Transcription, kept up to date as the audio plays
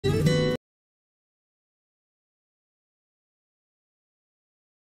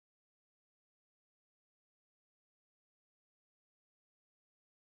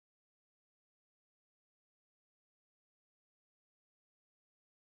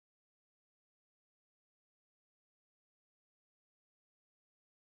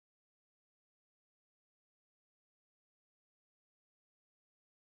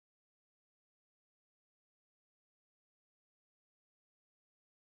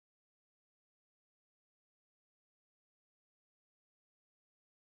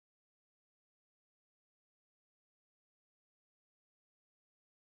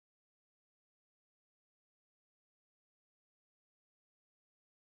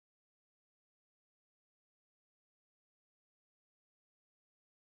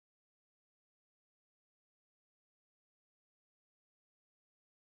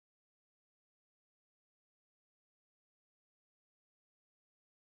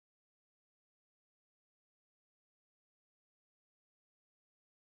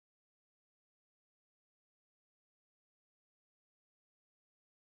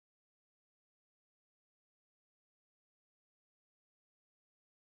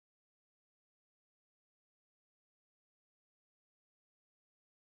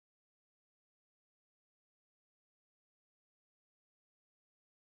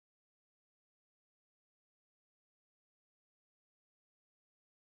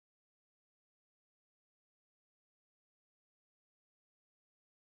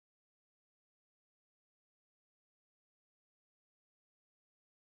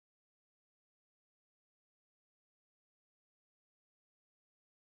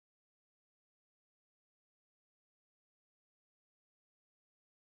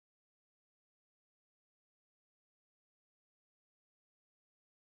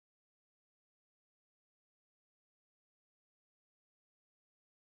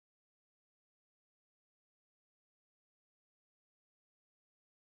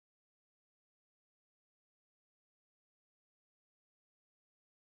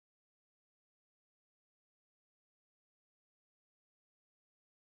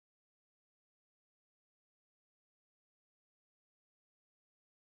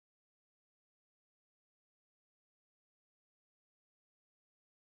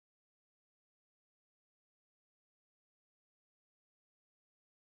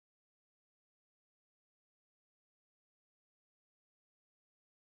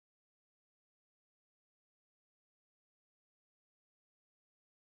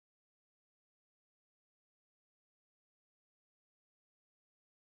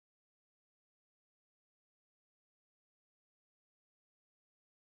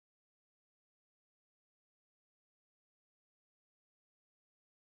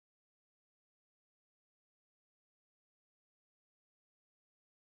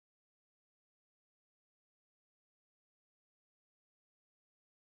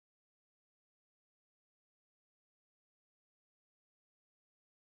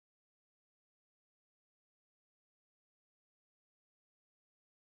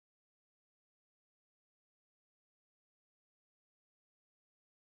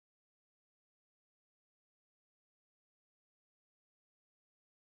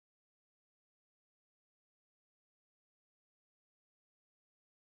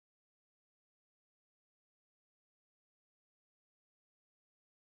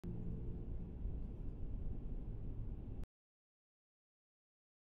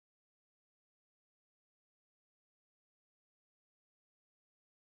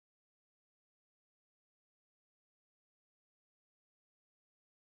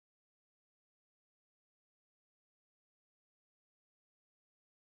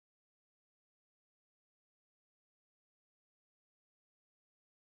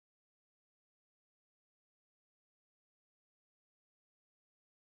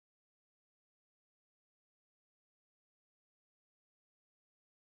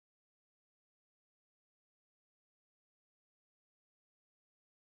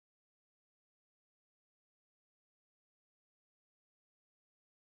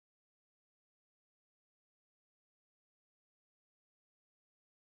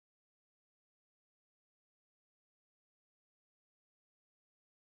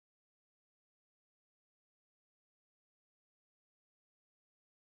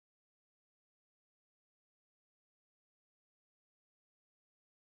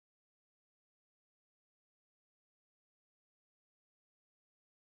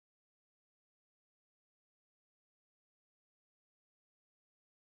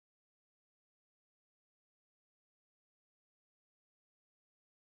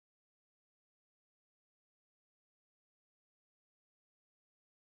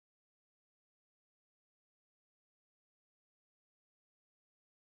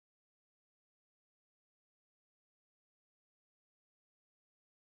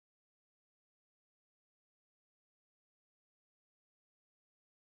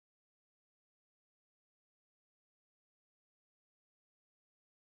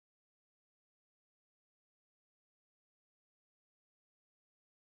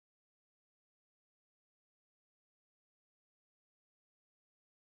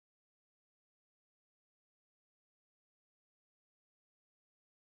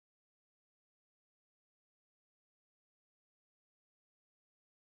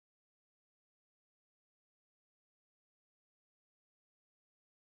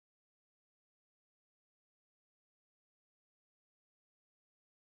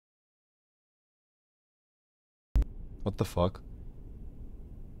What the fuck?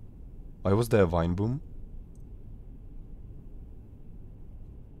 Why was there a vine boom?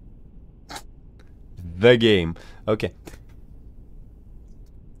 The game. Okay.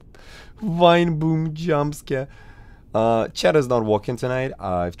 Vine boom jump scare. Chat is not working tonight.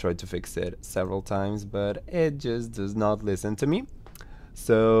 I've tried to fix it several times, but it just does not listen to me.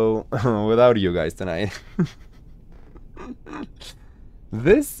 So, without you guys tonight.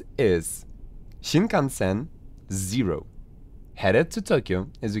 This is Shinkansen 0, headed to Tokyo,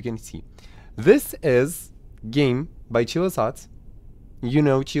 as you can see. This is game by Chillas. You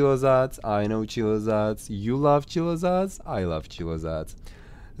know Chillas, I know Chillas, you love Chillas, I love Chillas.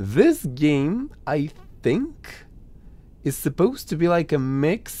 This game, I think, is supposed to be like a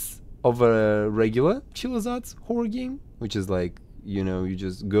mix of a regular Chillas horror game, which is like, you know, you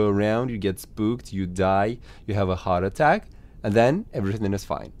just go around, you get spooked, you die, you have a heart attack, and then everything is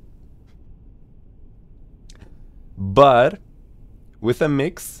fine. But with a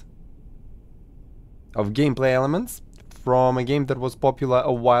mix of gameplay elements from a game that was popular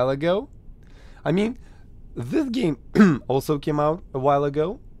a while ago. I mean, this game also came out a while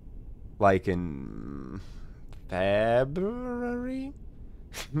ago, like in February?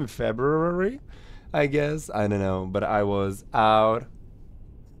 February, I guess. I don't know, but I was out,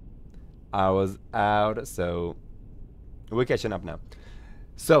 so we're catching up now.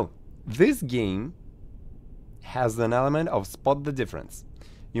 So, this game has an element of spot the difference.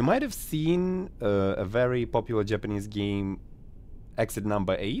 You might have seen a very popular Japanese game, Exit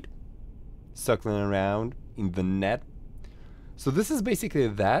Number 8, circling around in the net. So this is basically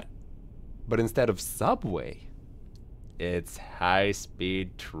that, but instead of subway, it's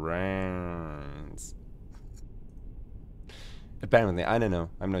high-speed trains. Apparently, I don't know,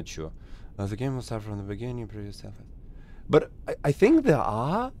 I'm not sure. The game will start from the beginning, previous effort. But I think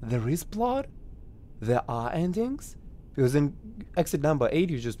there is plot, there are endings. Because in Exit Number 8,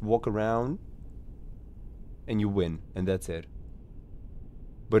 you just walk around and you win, and that's it.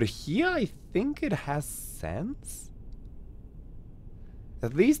 But here, I think it has sense.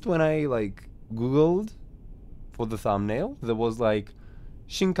 At least when I, like, Googled for the thumbnail, there was, like,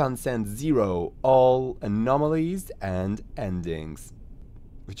 Shinkansen 0, all anomalies and endings.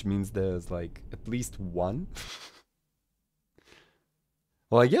 Which means there's, like, at least one.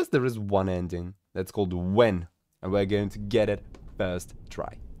 Well, I guess there is one ending. That's called When. And we're going to get it first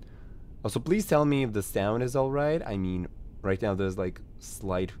try. Also, please tell me if the sound is alright. I mean, right now there's like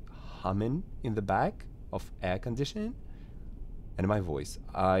slight humming in the back of air conditioning. And my voice.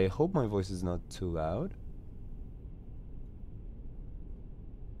 I hope my voice is not too loud.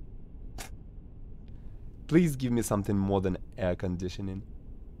 Please give me something more than air conditioning.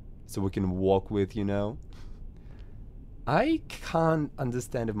 So we can walk with, you know. I can't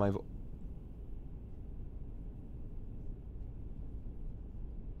understand if my voice...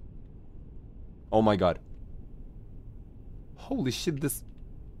 Oh my god. Holy shit, this...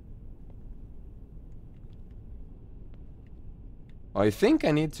 I think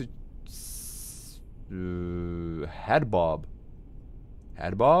I need to... head bob.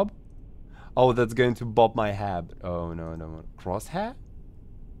 Head bob? Oh, that's going to bob my head. Oh, no, no. Crosshair?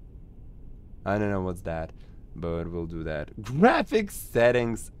 I don't know what's that, but we'll do that. Graphics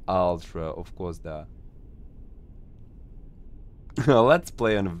settings ultra. Of course, that. Let's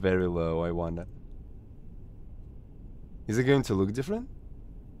play on very low, I wonder. Is it going to look different?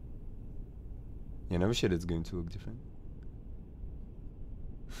 Yeah, no shit, it's going to look different.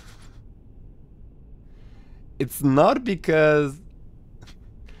 It's not because...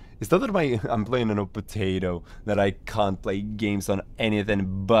 It's not that I'm playing on a potato that I can't play games on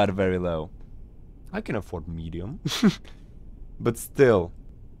anything but very low. I can afford medium. But still.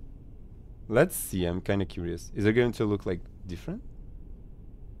 Let's see, I'm kind of curious. Is it going to look like different?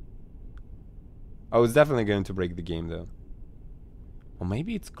 Oh, it's definitely going to break the game though. Or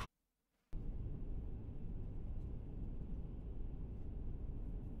maybe it's...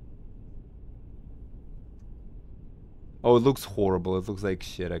 Oh, it looks horrible. It looks like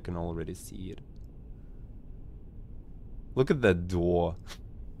shit. I can already see it. Look at that door.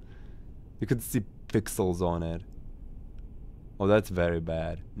 You could see pixels on it. Oh, that's very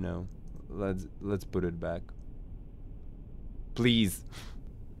bad. No. Let's put it back. Please.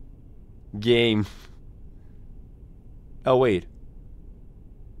 Game. Oh, wait.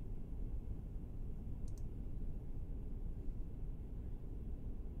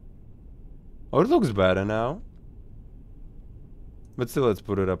 Oh, it looks better now. But still, let's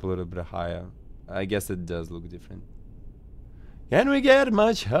put it up a little bit higher. I guess it does look different. Can we get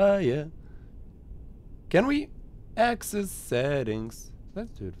much higher? Can we access settings?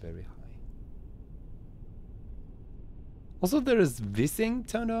 Let's do it very high. Also, there is Vissing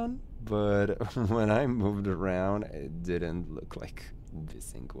turned on, but when I moved around, it didn't look like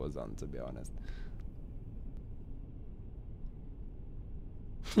Vissing was on, to be honest.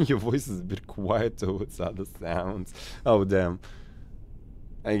 Your voice is a bit quiet towards other sounds. Oh, damn.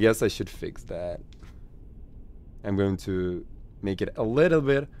 I guess I should fix that. I'm going to make it a little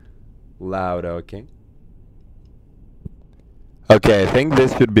bit louder, okay? Okay, I think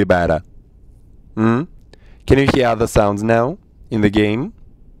this should be better. Hmm? Can you hear other sounds now in the game?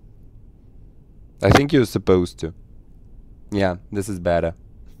 I think you're supposed to. Yeah, this is better.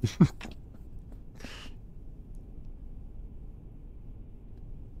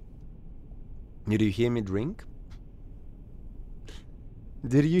 Did you hear me drink?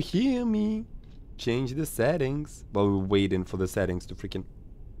 Did you hear me? Change the settings. While we're waiting for the settings to freaking...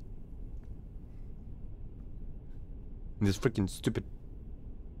 This freaking stupid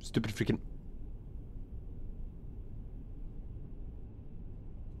freaking...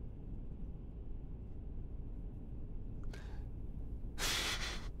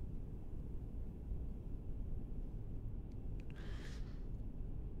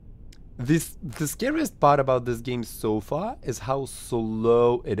 The scariest part about this game so far is how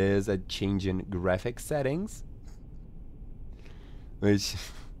slow it is at changing graphic settings. Which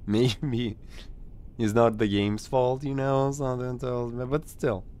maybe is not the game's fault, you know, something tells me, but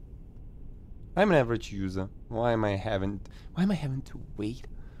still. I'm an average user. Why am I having to wait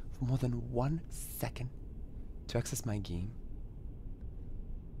for more than 1 second to access my game?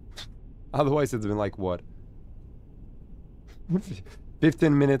 Otherwise it's been like what?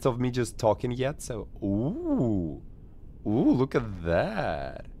 15 minutes of me just talking yet, so ooh, look at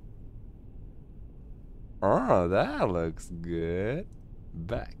that. Oh, that looks good.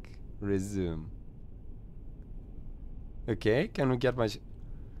 Back, resume. Okay, can we get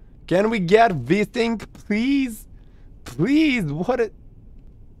Vsync, please? Please, what a...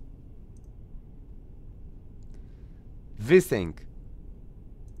 Vsync.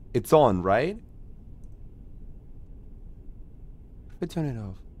 It's on, right? But turn it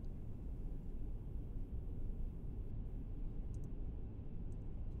off.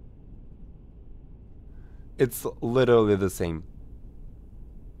 It's literally the same.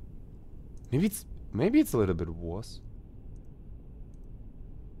 Maybe it's a little bit worse.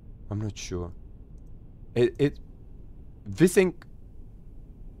 I'm not sure. Vsync.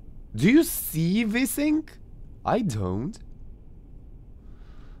 Do you see Vsync? I don't.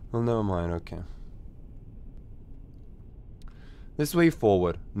 Well, never mind, okay. This way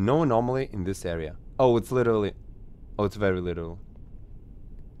forward. No anomaly in this area. Oh, it's literally... Oh, it's very literal.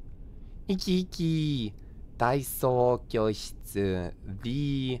 Iki. Taisou kyoshitsu.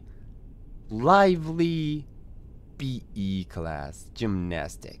 The lively PE class.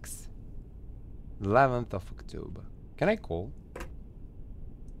 Gymnastics. 11th of October. Can I call?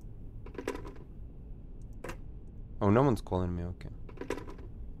 Oh, no one's calling me, okay.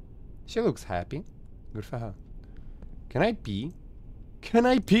 She looks happy. Good for her. Can I pee? Can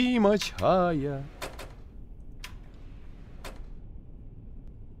I pee much higher?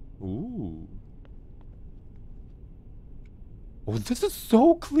 Ooh. Oh, this is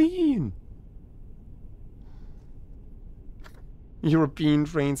so clean. European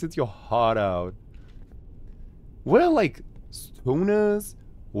trains, it's your heart out. Where like stoners?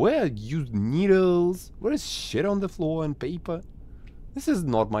 Where used needles? Where is shit on the floor and paper? This is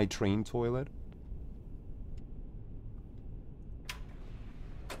not my train toilet.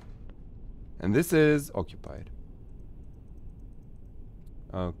 And this is occupied.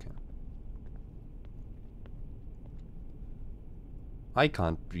 Okay. I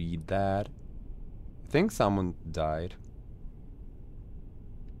can't read that. I think someone died.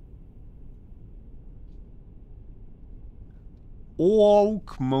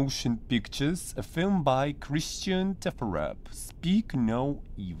 Oak Motion Pictures, a film by Christian Teferep. Speak No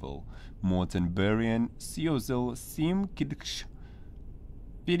Evil. Morten Berrien, Siozil Simkidksh.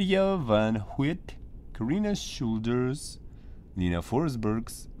 Vidya Van Huit, Karina Schulders, Nina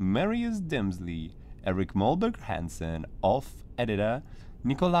Forsbergs, Marius Demsley, Eric Malberg Hansen, editor,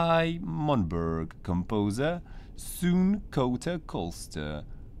 Nikolai Monberg, composer, Soon Kota Kolster,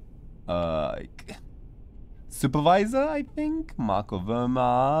 supervisor, I think, Marco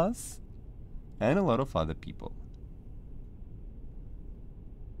Vermaas, and a lot of other people.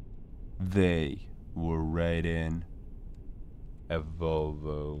 They were riding a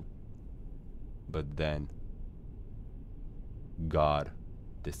Volvo, but then God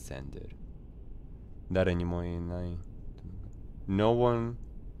descended. No one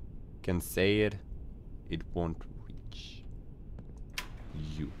can say it. It won't reach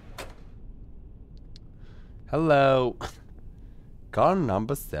you. Hello. Car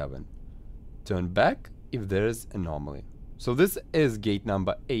number 7. Turn back if there's anomaly. So this is gate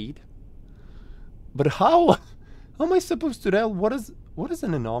number 8. But how am I supposed to tell what is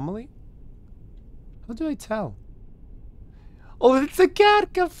an anomaly? How do I tell? Oh, it's a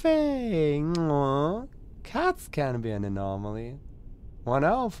cat cafe! Aww. Cats can be an anomaly. 1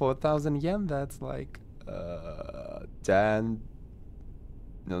 hour, 4,000 yen, that's like 10.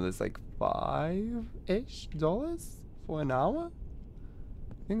 No, that's like $5-ish for an hour?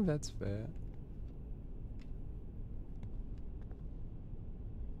 I think that's fair.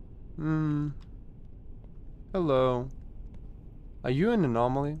 Hello. Are you an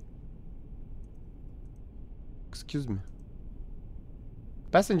anomaly? Excuse me.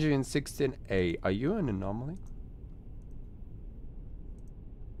 Passenger in 16A, are you an anomaly?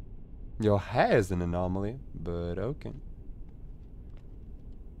 Your hair is an anomaly, but okay.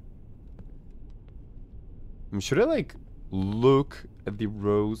 Should I like look at the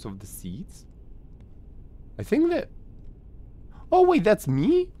rows of the seats? I think that... Oh wait, that's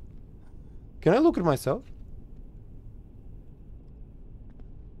me? Can I look at myself?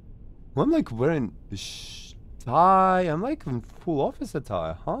 Well, I'm like wearing a tie. I'm like in full office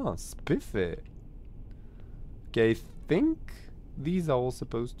attire, huh? Spiffy. Okay, I think these are all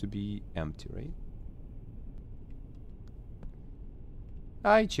supposed to be empty, right?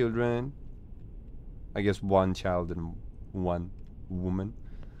 Hi, children. I guess 1 child and 1 woman.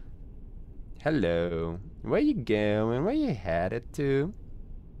 Hello. Where you going? Where you headed to?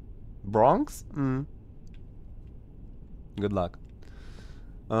 Bronx? Good luck.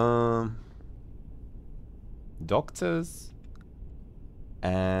 Doctors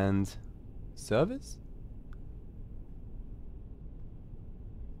and service?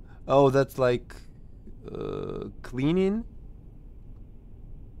 Oh, that's like cleaning,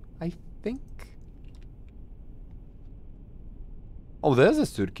 I think. Oh, there's a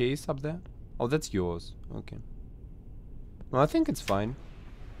suitcase up there. Oh, that's yours. Okay. Well, I think it's fine.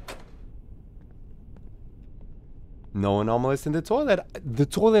 No anomalies in the toilet. The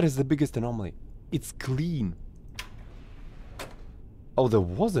toilet is the biggest anomaly. It's clean. Oh, there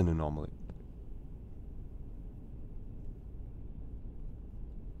was an anomaly.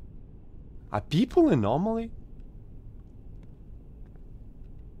 Are people an anomaly?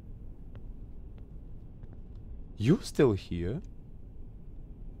 You still here?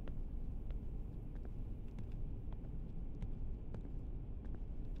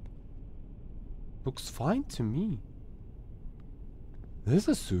 Looks fine to me. There's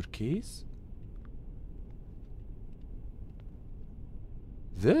a suitcase.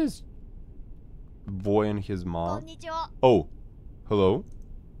 There's boy and his mom. Oh, hello.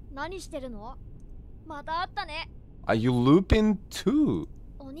 Are you looping too?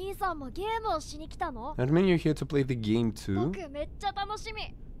 That mean you're here to play the game too?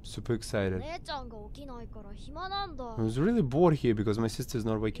 Super excited. I was really bored here because my sister's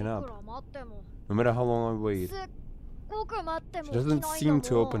not waking up. No matter how long I wait. She doesn't seem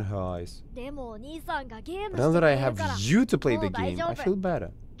to open her eyes. But now that I have you to play the game, I feel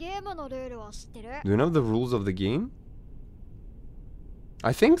better. Do you know the rules of the game?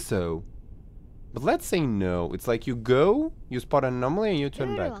 I think so. But let's say no. It's like you go, you spot an anomaly, and you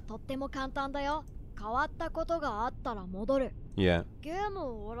turn back. Yeah.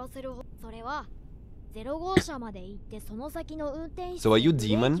 So are you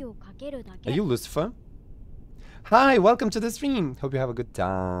demon? Are you Lucifer? Hi, welcome to the stream. Hope you have a good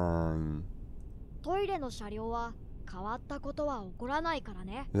time.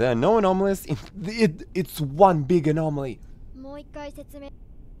 There are no anomalies. It's one big anomaly.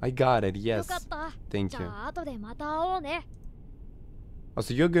 I got it, yes. Thank you. Oh,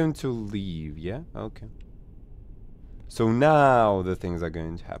 so you're going to leave, yeah? Okay. So now the things are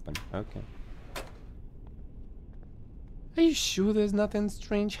going to happen. Okay. Are you sure there's nothing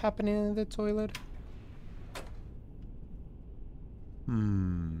strange happening in the toilet?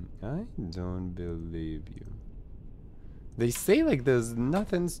 I don't believe you. They say like there's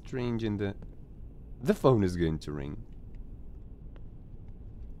nothing strange in the... The phone is going to ring.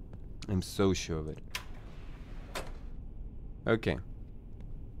 I'm so sure of it. Okay.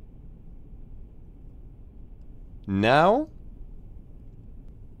 Now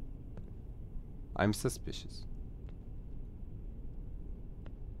I'm suspicious.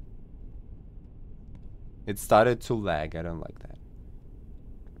 It started to lag. I don't like that.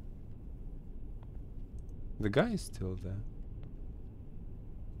 The guy is still there.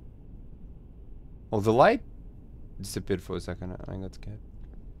 Oh, the light disappeared for a second. I got scared.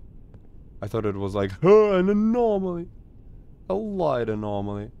 I thought it was like, an anomaly. A light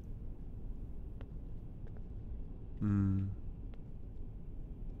anomaly.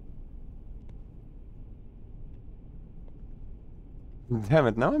 Damn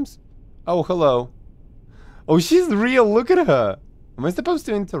it, now Oh, hello. Oh, she's real, look at her. Am I supposed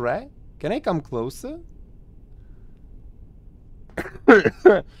to interact? Can I come closer?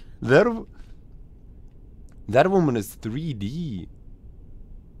 That woman is 3D.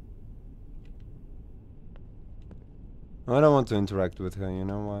 I don't want to interact with her, you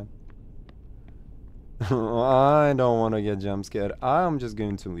know what? I don't want to get jump scared. I'm just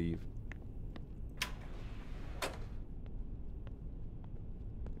going to leave.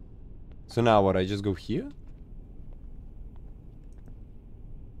 So now what, I just go here?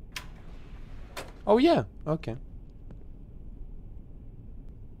 Oh yeah, okay.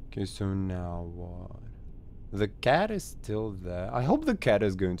 Okay, so now what? The cat is still there. I hope the cat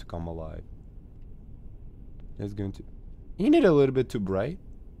is going to come alive. It's going to... Ain't it a little bit too bright?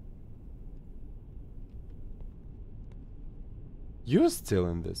 You're still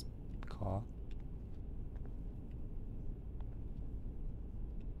in this car.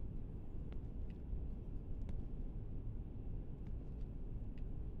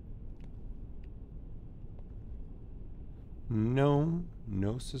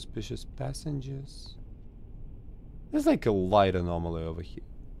 No suspicious passengers. There's like a light anomaly over here.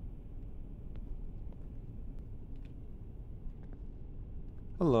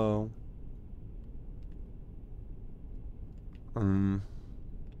 Hello.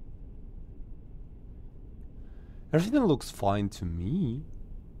 Everything looks fine to me.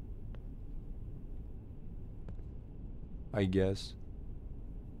 I guess.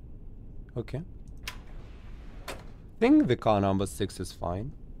 Okay. I think the car number 6 is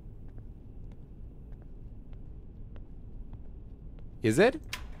fine. Is it?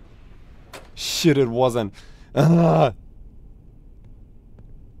 Shit, it wasn't. Ah!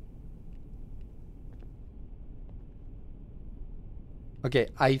 Okay,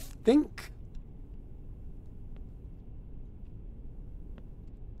 I think...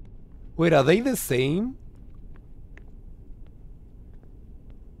 Wait, are they the same?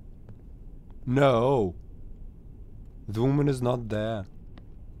 No. The woman is not there.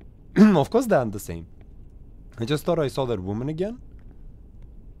 Of course they aren't the same. I just thought I saw that woman again.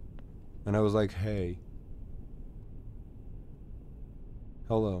 And I was like, hey.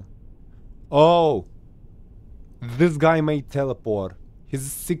 Hello. Oh! This guy may teleport. He's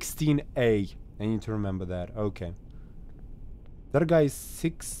 16A. I need to remember that. Okay. That guy is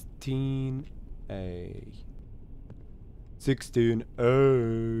 16A.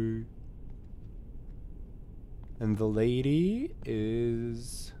 16A. And the lady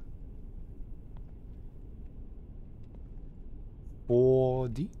is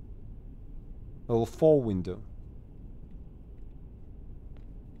 4D? Oh, 4 window.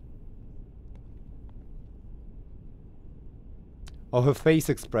 Oh, her face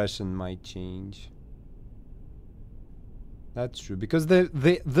expression might change. That's true, because there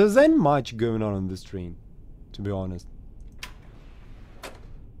isn't much going on this train, to be honest.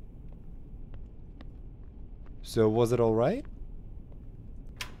 So, was it alright?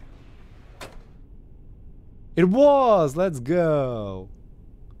 It was! Let's go!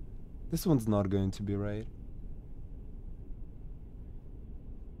 This one's not going to be right.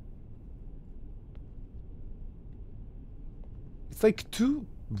 It's like too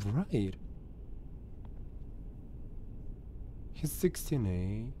bright. He's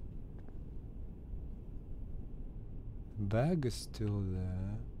 16A. Bag is still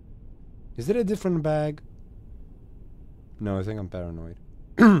there. Is it a different bag? No, I think I'm paranoid.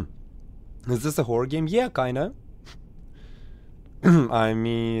 Is this a horror game? Yeah, kinda. I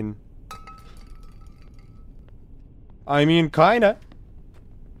mean, kinda.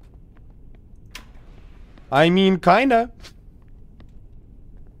 Kinda.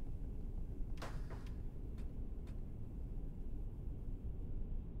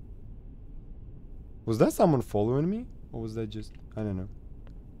 Was that someone following me? Or was that just... I don't know.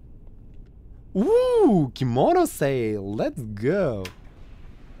 Ooh! Kimono sale! Let's go!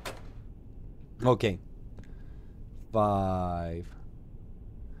 Okay. 5.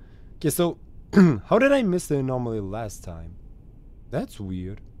 Okay, so... how did I miss the anomaly last time? That's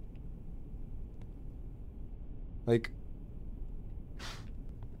weird. Like...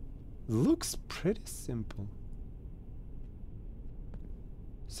 looks pretty simple.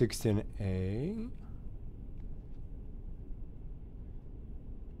 16A...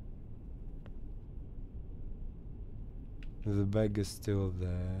 The bag is still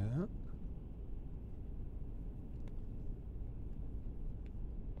there.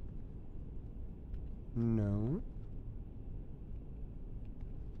 No.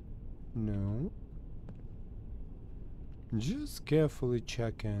 No. Just carefully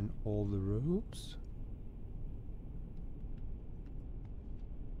checking all the rows.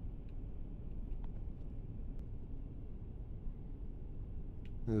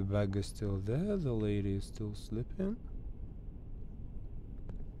 The bag is still there. The lady is still sleeping.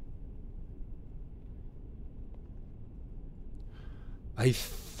 I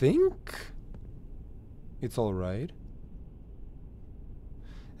think it's alright.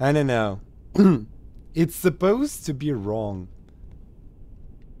 I don't know. It's supposed to be wrong.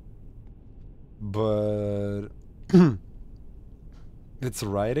 But it's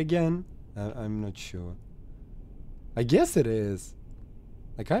right again? I'm not sure. I guess it is.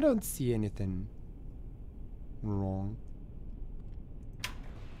 Like, I don't see anything wrong.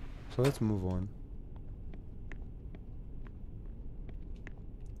 So let's move on.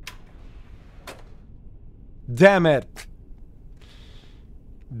 Damn it!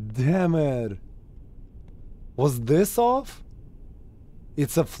 Damn it! Was this off?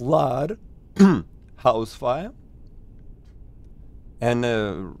 It's a flood, house fire, and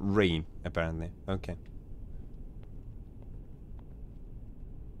rain, apparently. Okay.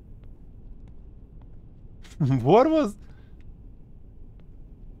 What was...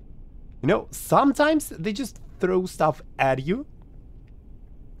 You know, sometimes they just throw stuff at you.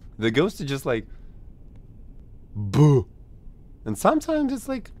 The ghosts are just like... Boo! And sometimes it's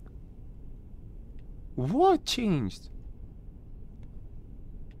like... What changed?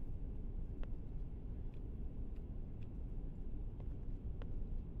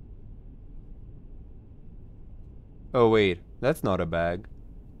 Oh wait, that's not a bag.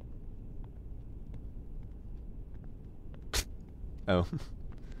 Oh.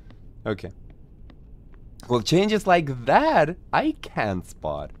 Okay. Well, changes like that, I can't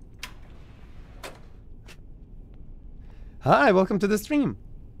spot. Hi, welcome to the stream.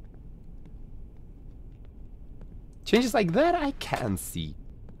 Changes like that, I can see.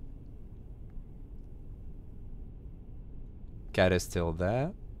 Cat is still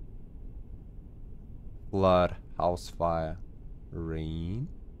there. Flood, house fire, rain.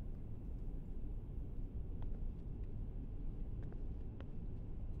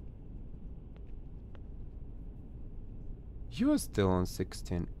 You are still on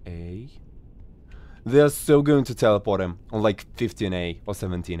 16A. They are so going to teleport him on like 15A or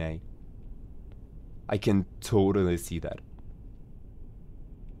 17A. I can totally see that.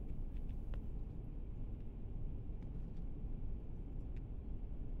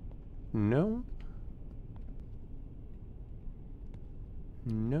 No.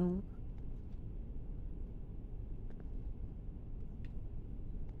 No.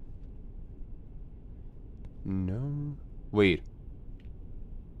 No. Wait.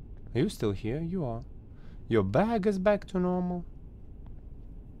 Are you still here? You are. Your bag is back to normal.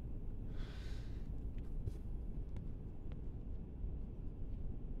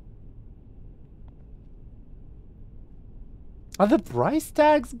 Are the price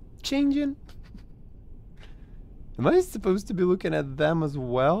tags changing? Am I supposed to be looking at them as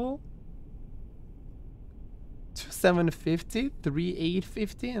well? 2750,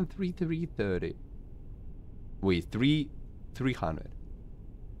 3850, and 3330. Wait, 300.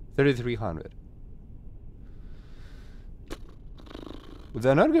 3300.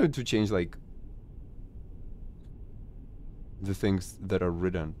 They're not going to change like the things that are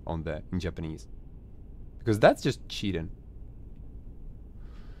written on there in Japanese, because that's just cheating.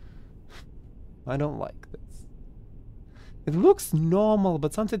 I don't like this. It looks normal,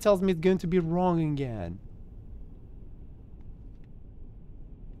 but something tells me it's going to be wrong again.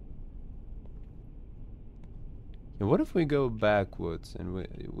 And what if we go backwards and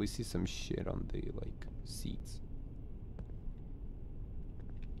we see some shit on the like seats?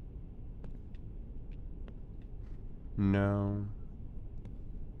 No.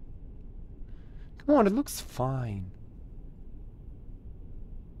 Come on, it looks fine.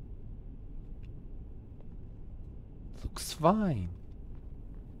 Looks fine.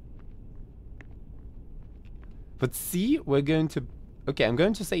 But see, we're going to... Okay, I'm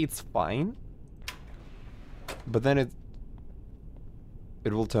going to say it's fine. But then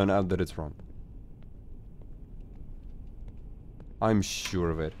it will turn out that it's wrong. I'm sure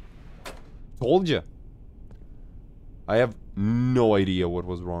of it. Told you. I have no idea what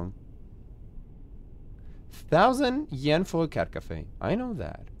was wrong. 1,000 yen for a cat cafe. I know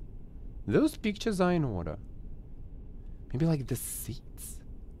that. Those pictures are in order. Maybe like the seats?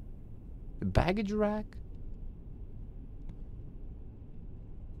 The baggage rack?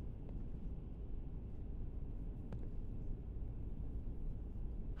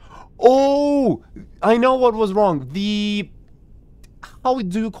 Oh! I know what was wrong. The... How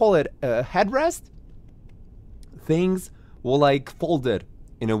do you call it? Headrest? Things were like folded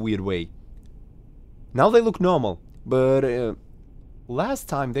in a weird way. Now they look normal. But last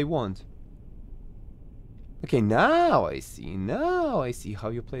time they weren't. Okay, now I see. Now I see how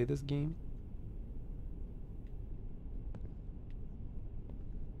you play this game.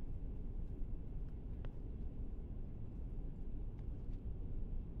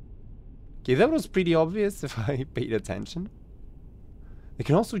 Okay, that was pretty obvious if I paid attention. I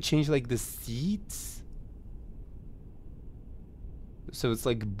can also change like the seats. So it's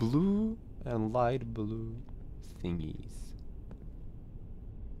like blue and light blue thingies.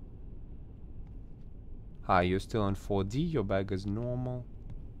 Hi, you're still on 4D, your bag is normal.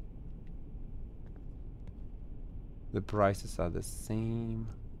 The prices are the same.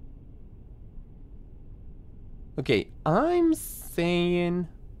 Okay, I'm saying...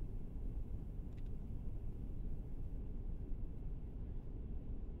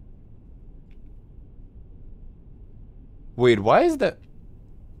 Wait, why is that?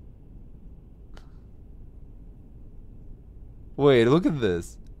 Wait, look at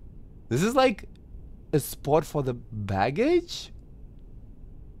this. This is like a spot for the baggage?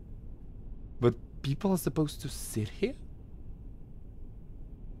 But people are supposed to sit here?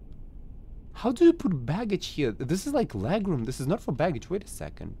 How do you put baggage here? This is like legroom. This is not for baggage. Wait a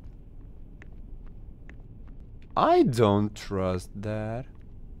second. I don't trust that.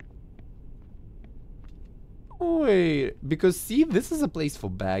 Wait, because see, this is a place for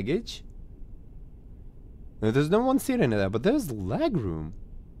baggage. There's no one sitting there, but there's legroom.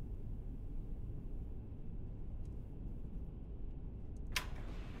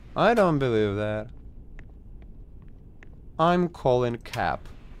 I don't believe that. I'm calling cap.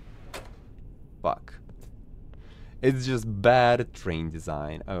 Fuck. It's just bad train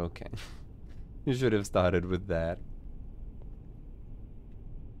design. Okay. You should have started with that.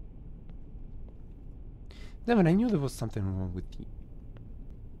 Damn it, I knew there was something wrong with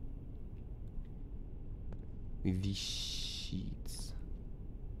these sheets.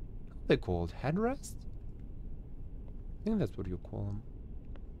 What are they called? Headrest? I think that's what you call them.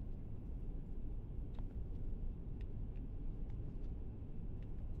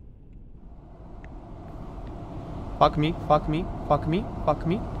 Fuck me, fuck me, fuck me, fuck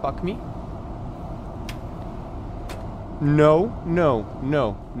me, fuck me. No, no,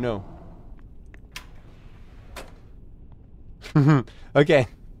 no, no. Okay.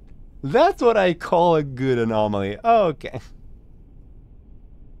 That's what I call a good anomaly. Okay.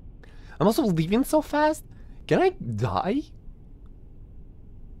 I'm also leaving so fast. Can I die?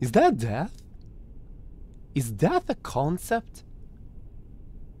 Is that death? Is death a concept?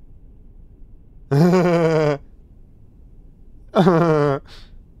 Okay,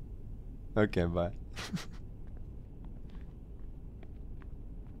 bye.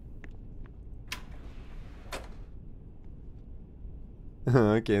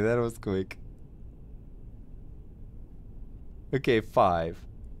 Okay, that was quick. Okay, 5.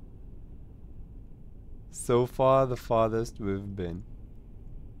 So far, the farthest we've been.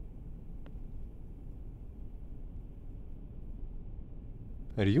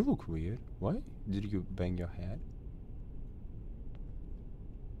 Hey, you look weird. Why did you bang your head?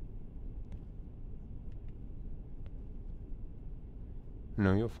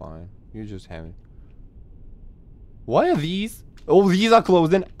 No, you're fine. You're just having... Why are these? Oh, these are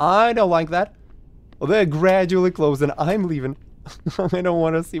closing. I don't like that. Oh, they're gradually closing. I'm leaving. I don't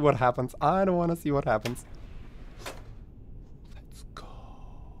want to see what happens. I don't want to see what happens. Let's go.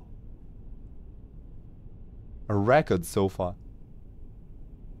 A record so far.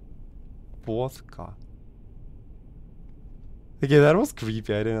 4th car. Okay, that was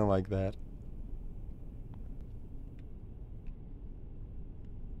creepy. I didn't like that.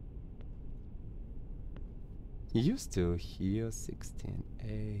 You still here,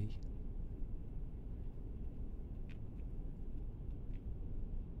 16A.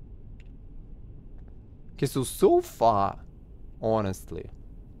 Okay, so far, honestly,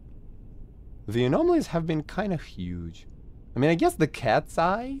 the anomalies have been kind of huge. I mean, I guess the cat's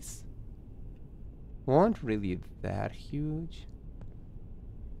eyes weren't really that huge.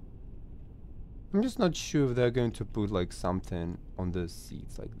 I'm just not sure if they're going to put like something on the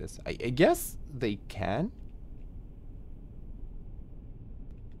seats like this. I guess they can.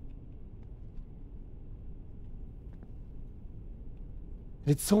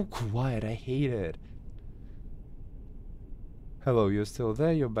 It's so quiet, I hate it. Hello, you're still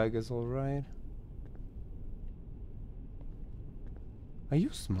there? Your bag is alright? Are you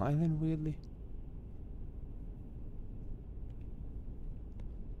smiling weirdly?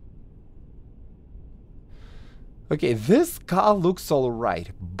 Okay, this car looks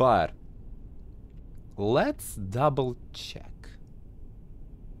alright, but let's double check.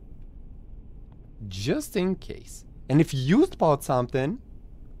 Just in case. And if you spot something,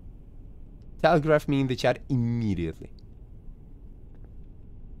 Telegraph me in the chat immediately.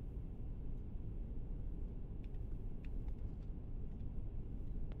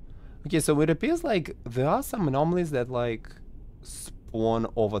 Okay, so it appears like there are some anomalies that like spawn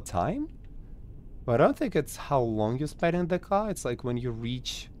over time. But I don't think it's how long you spend in the car. It's like when you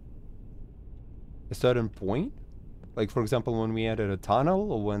reach a certain point. Like for example, when we entered a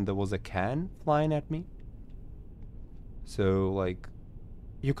tunnel or when there was a can flying at me. So like,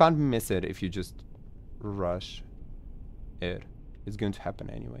 you can't miss it if you just rush it. It's going to happen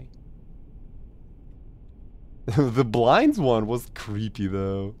anyway. The blinds one was creepy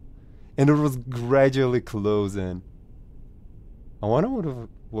though. And it was gradually closing. I wonder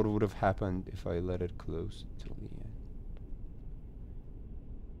what would have happened if I let it close till the end.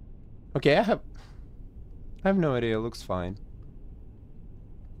 Okay, I have no idea. It looks fine.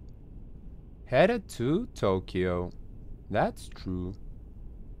 Headed to Tokyo. That's true.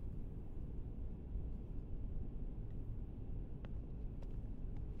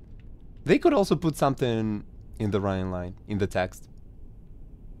 They could also put something in the running line, in the text.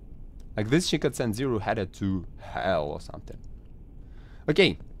 Like this Shinkansen Zero headed to hell or something.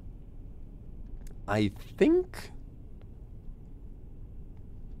 Okay. I think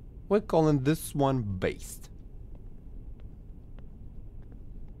we're calling this one based.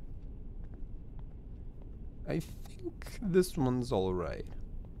 I think this one's alright.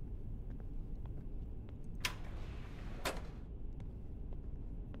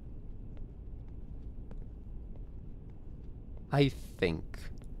 I think.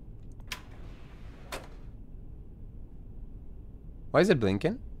 Why is it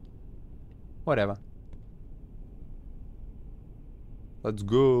blinking? Whatever. Let's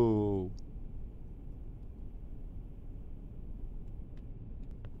go.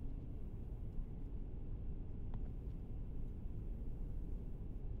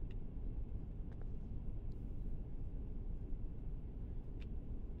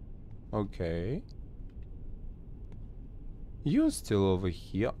 Okay. You're still over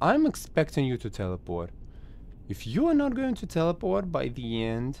here. I'm expecting you to teleport. If you are not going to teleport by the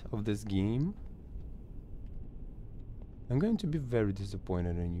end of this game, I'm going to be very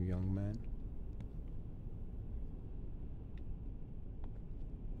disappointed in you, young man.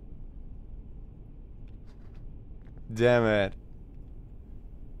 Damn it.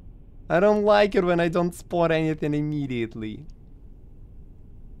 I don't like it when I don't spot anything immediately.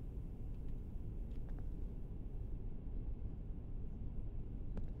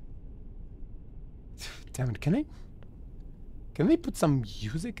 Damn it, can they put some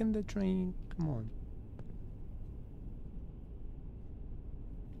music in the train? Come on.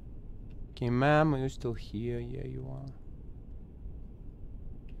 Okay, ma'am, are you still here? Yeah, you are.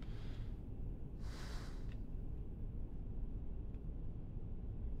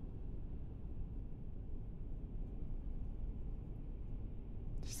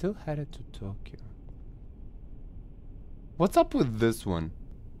 Still headed to Tokyo. What's up with this one?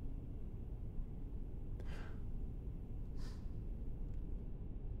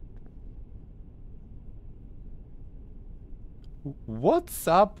 What's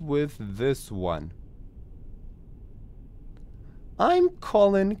up with this one? I'm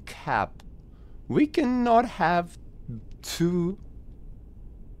calling cap. We cannot have two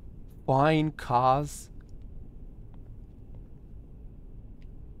fine cars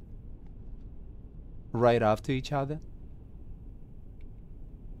right after each other.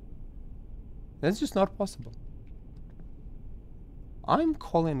 That's just not possible. I'm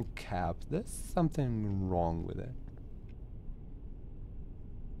calling cap. There's something wrong with it.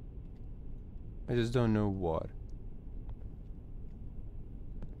 I just don't know what.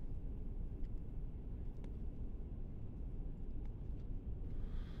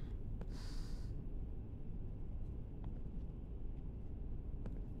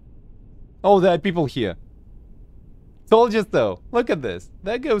 Oh, there are people here. Told you so. Look at this.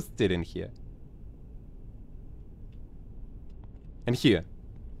 That ghost didn't here. And here.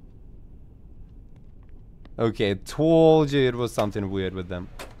 Okay, told you it was something weird with them.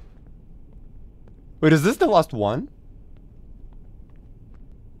 Wait, is this the last one?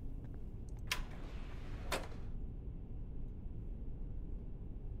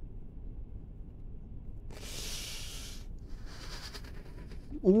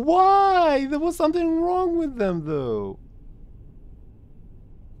 Why? There was something wrong with them, though.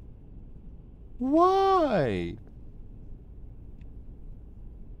 Why?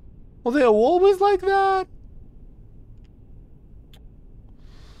 Well, they're always like that?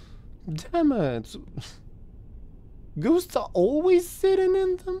 Damn it. Ghosts are always sitting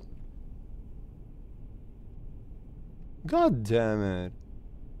in them? God damn it.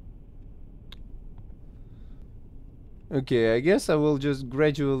 Okay, I guess I will just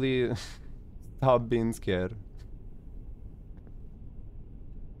gradually stop being scared.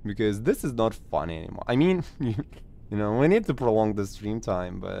 Because this is not fun anymore. I mean, you know, we need to prolong the stream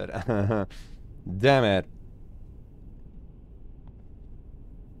time, but damn it.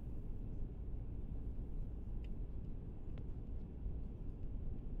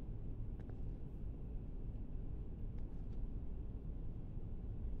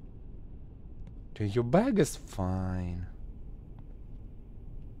 Dude, your bag is fine.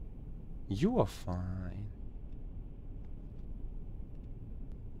 You are fine.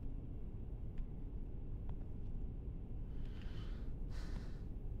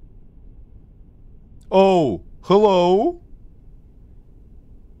 Oh, hello?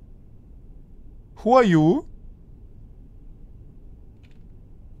 Who are you?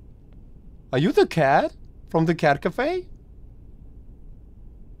 Are you the cat from the cat cafe?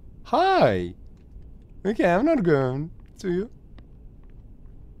 Hi. Okay, I'm not going to you.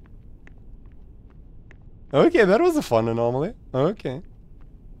 Okay, that was a fun anomaly. Okay.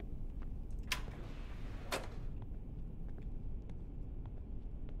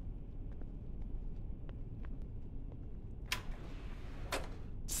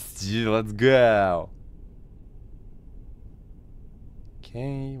 Let's go.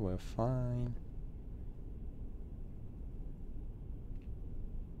 Okay, we're fine.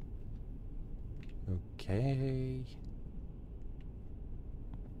 Okay.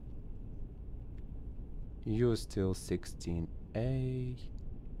 You're still 16A.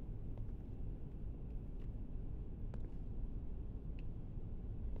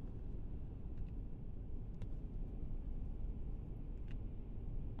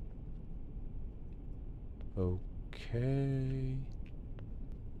 Okay.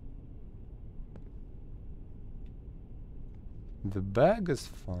 The bag is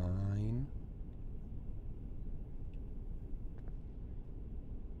fine.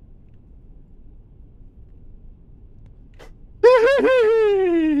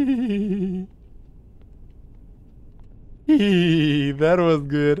 That was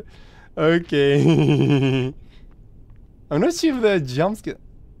good. Okay. I'm not sure if the jump scare.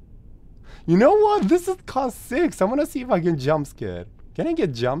 You know what? This is cost 6. I want to see if I can jump scare. Can I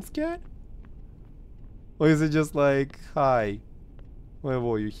get jump scared? Or is it just like, hi? Where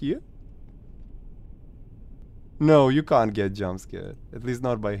were you here? No, you can't get jump scared. At least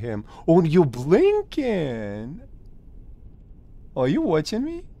not by him. Oh, you're blinking. Oh, you watching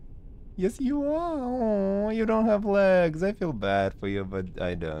me? Yes, you are. Oh, you don't have legs. I feel bad for you, but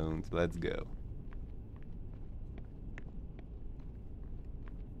I don't. Let's go.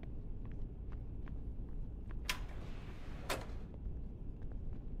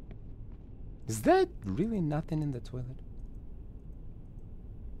 Is that really nothing in the toilet?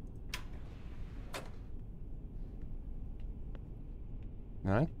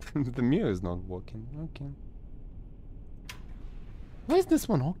 Alright, the mirror is not working. Okay. Why is this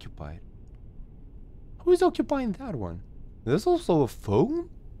one occupied? Who is occupying that one? There's also a phone?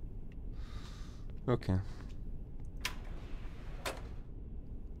 Okay.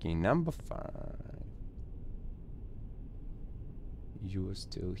 Okay, number 5. You are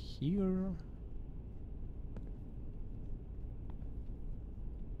still here.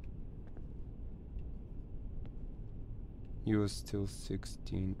 You are still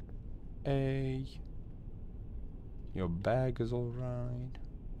 16A. Your bag is alright.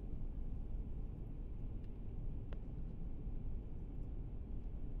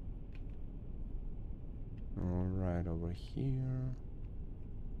 Alright, over here.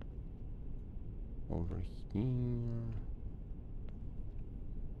 Over here.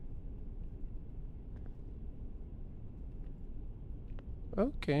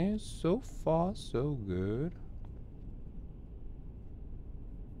 Okay, so far so good.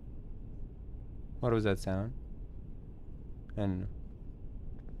 What was that sound? And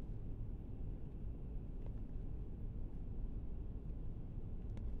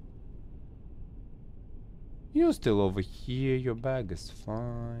you're still over here. Your bag is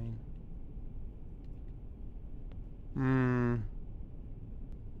fine.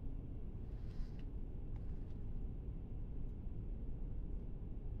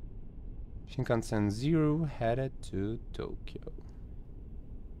 Shinkansen 0 headed to Tokyo.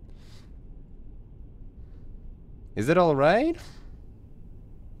 Is it alright?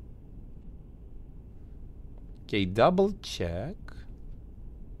 Okay, double check.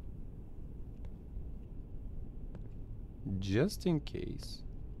 Just in case.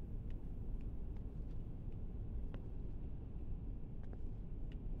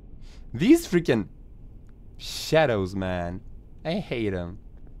 These freaking shadows, man. I hate them.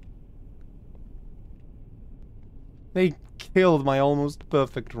 They killed my almost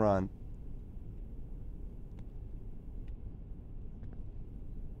perfect run.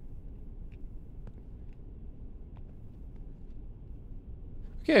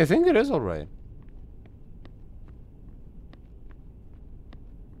 Okay, I think it is alright.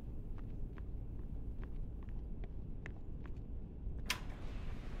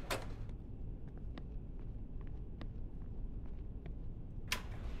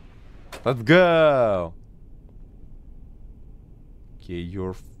 Let's go! Okay,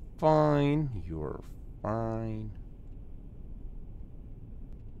 you're fine. You're fine.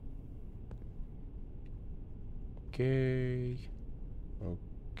 Okay.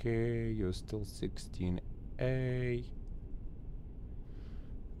 Okay, you're still 16A.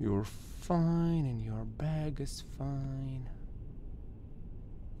 You're fine, and your bag is fine.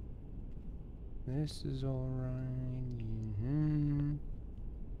 This is alright.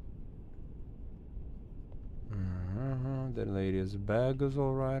 The lady's bag is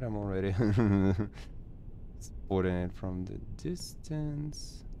alright. I'm already spotting it from the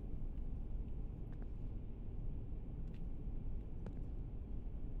distance.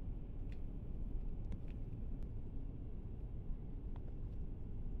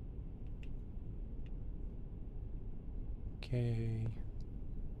 Okay.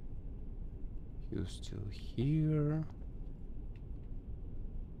 You're still here.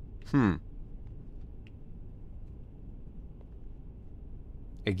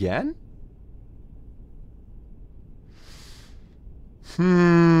 Again?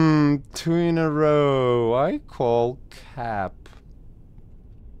 Two in a row. I call cap.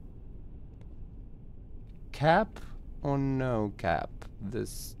 Cap or no cap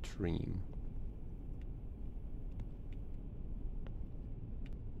this stream?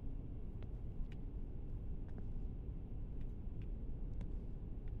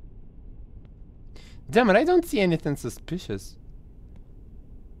 Damn it, I don't see anything suspicious.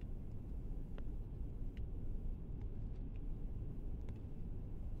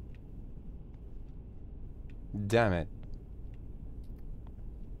 Damn it.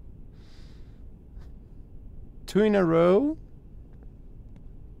 Two in a row?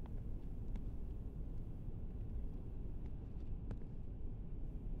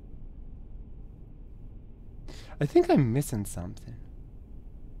 I think I'm missing something.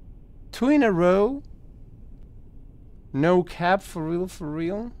 Two in a row? No cap for real, for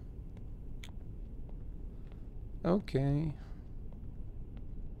real? Okay.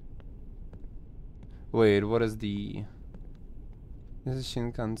 Wait, what is the... This is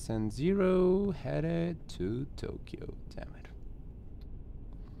Shinkansen 0, headed to Tokyo. Damn it.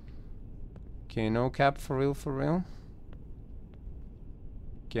 Okay, no cap for real, for real?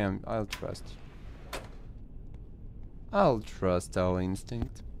 Okay, I'll trust. I'll trust our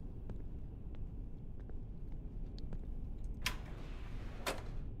instinct.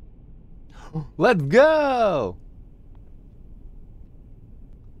 Let's go!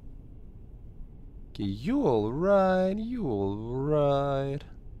 Okay, you alright, you alright.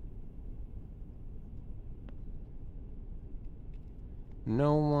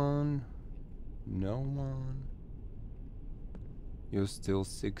 No one. No one. You're still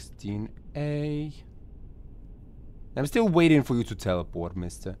 16A. I'm still waiting for you to teleport,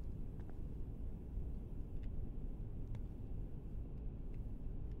 mister.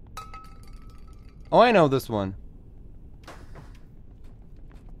 Oh, I know this one.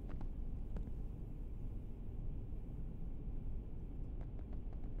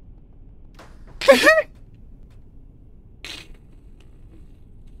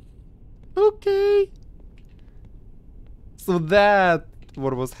 Okay. So that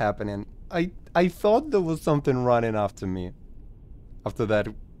what was happening. I thought there was something running after me. After that,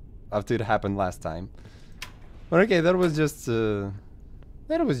 after it happened last time. But okay, that was just a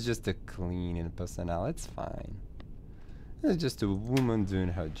cleaning personnel. It's fine. It's just a woman doing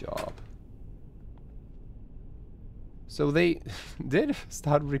her job. So they did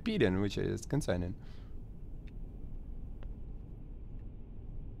start repeating, which is concerning.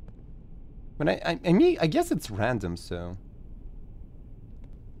 But I mean, I guess it's random, so.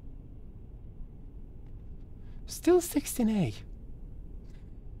 Still 16A.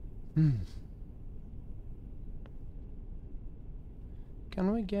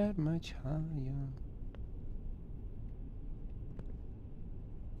 Can we get much higher?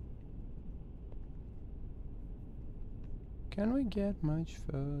 Can we get much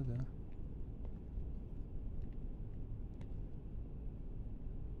further?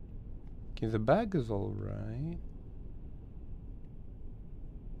 Okay, the bag is all right.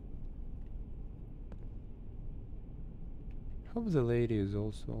 Hope the lady is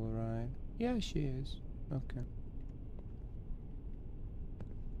also all right. Yeah, she is. Okay.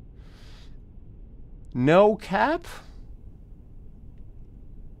 No cap?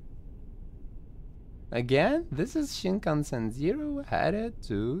 Again, this is Shinkansen 0 headed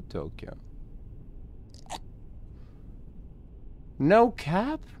to Tokyo. No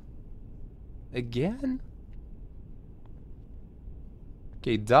cap? Again?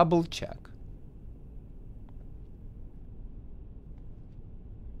 Okay, double check.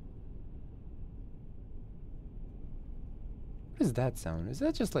 What is that sound? Is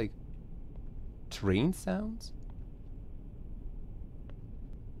that just like train sounds?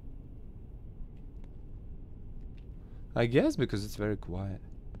 I guess because it's very quiet.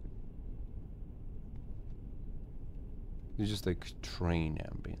 It's just like train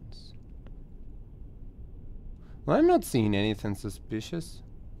ambience. Well, I'm not seeing anything suspicious.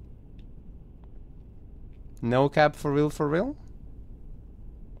 No cap for real, for real?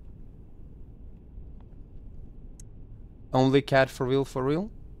 Only cat for real, for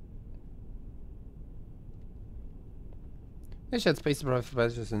real? They shed space for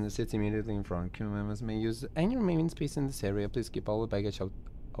passengers in the city immediately in front. Crew members may use any remaining space in this area. Please keep all the baggage out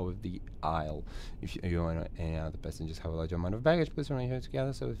of the aisle. If you or any other passengers have a large amount of baggage, please remain here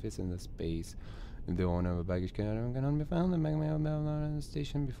together so it fits in the space. If the owner of a baggage cannot be found, the bag may be on the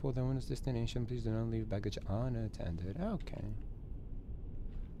station before the owner's destination. Please do not leave baggage unattended. Okay.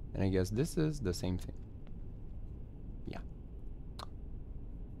 And I guess this is the same thing. Yeah.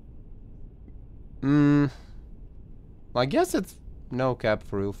 I guess it's no cap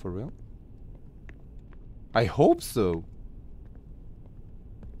for real, for real. I hope so.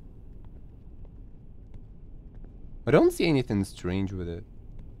 I don't see anything strange with it.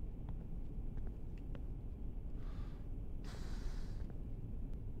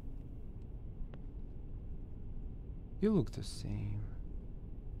 You look the same.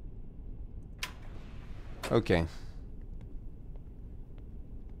 Okay.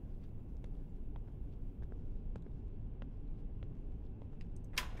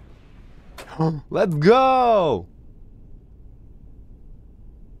 Let's go!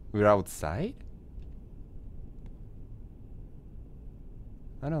 We're outside?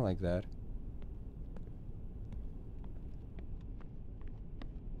 I don't like that.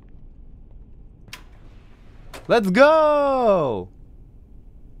 Let's go!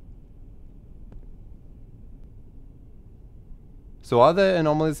 So are there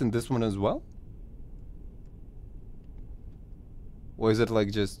anomalies in this one as well? Or is it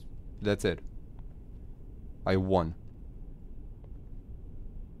like just... that's it? I won.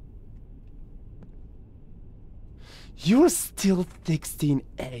 You're still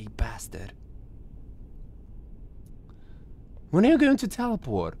 16A, bastard. When are you going to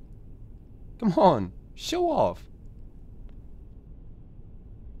teleport? Come on, show off.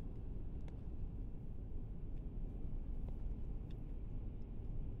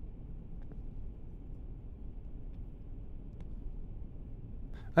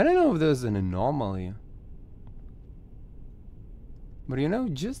 I don't know if there's an anomaly. But you know,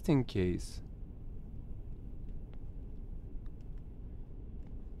 just in case.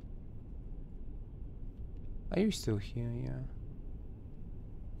 Are you still here? Yeah.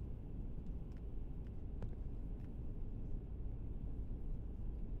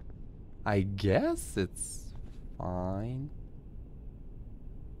 I guess it's fine.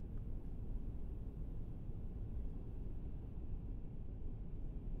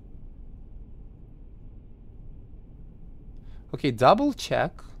 Okay, double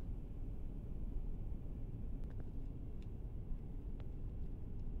check.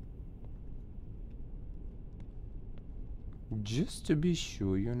 Just to be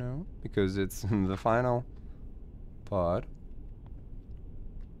sure, you know, because it's the final part.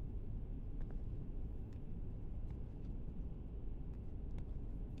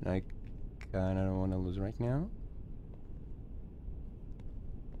 I kinda don't want to lose right now.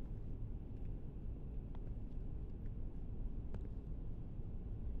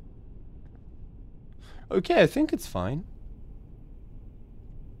 Okay, I think it's fine.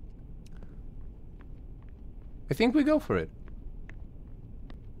 I think we go for it.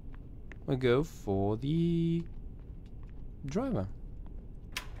 We go for the driver.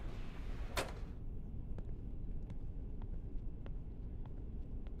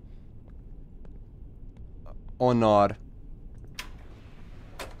 Or not.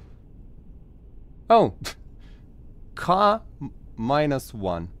 Oh. Car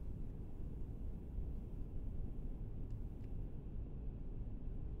 -1.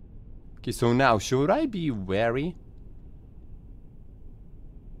 Okay, so now, should I be wary?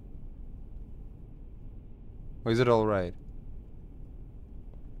 Or is it alright?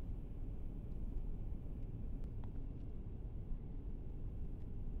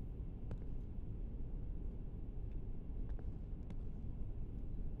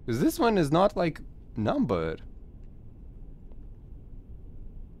 Because this one is not like numbered.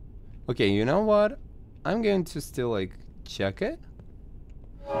 Okay, you know what? I'm going to still like check it.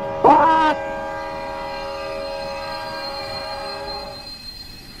 What?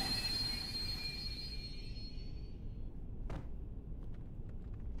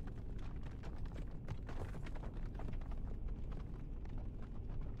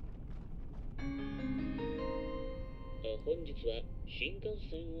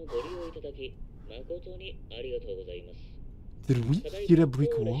 Did we hit a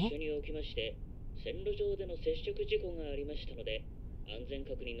brick wall?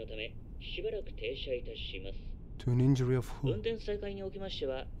 To an injury of who?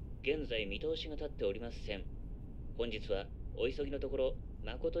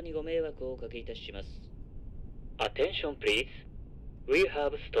 Attention please. We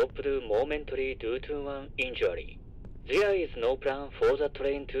have stopped momentary due to an injury. There is no plan for the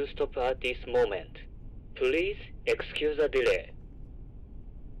train to stop at this moment. Please excuse the delay.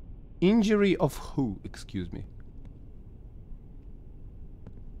 Injury of who? Excuse me.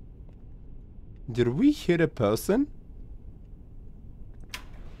 Did we hit a person?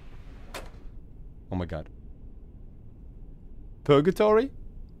 Oh my god. Purgatory?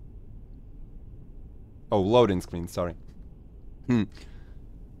 Oh, loading screen, sorry.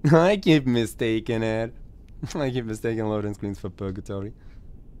 I keep mistaking it. I keep mistaking loading screens for purgatory.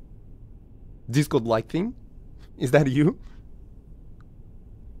 Discord like thing? Is that you?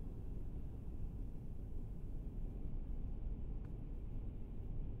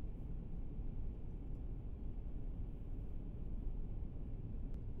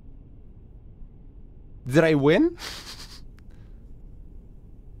 Did I win?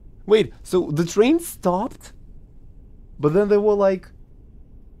 Wait, so the train stopped? But then they were like,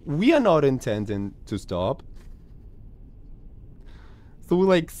 we are not intending to stop. So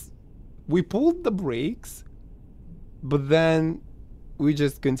we pulled the brakes, but then we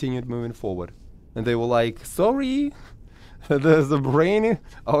just continued moving forward. And they were like, sorry, there's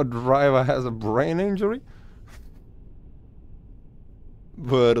our driver has a brain injury.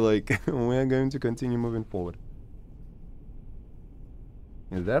 But like, we're going to continue moving forward.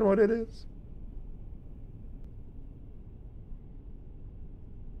 Is that what it is?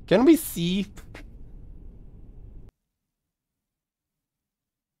 Can we see?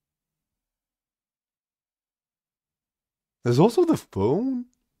 There's also the phone.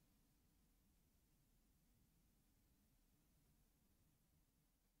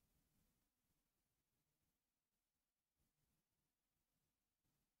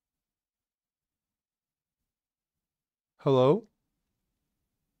 Hello?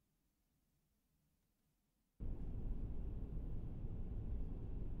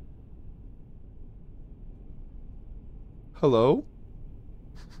 Hello?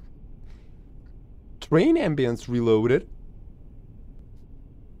 Train ambience reloaded.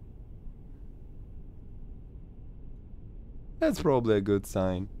 That's probably a good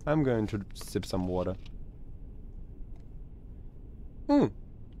sign. I'm going to sip some water.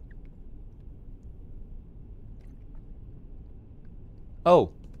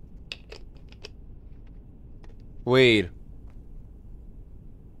 Oh. Wait.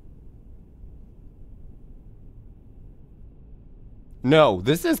 No,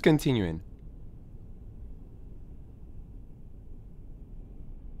 this is continuing.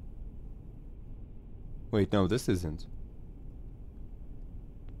 Wait, no, this isn't.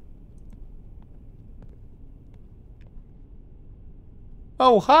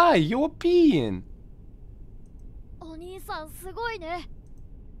 Oh, hi, you're peeing.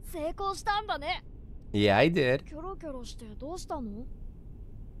 Yeah, I did.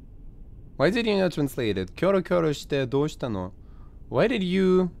 Why did you not translate it? Kyoro kyoro shite doushita no? Why did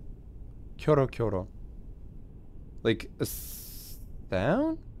you kyoro kyoro? Like a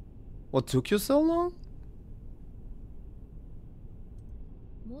sound? What took you so long?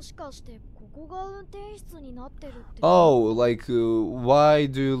 Oh, like why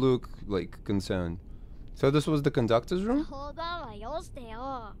do you look like concerned? So this was the conductor's room?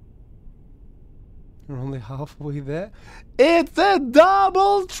 You're only halfway there? It's a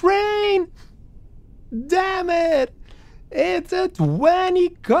double train! Damn it! It's a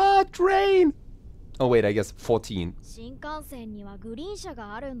 20-car train! Oh wait, I guess 14.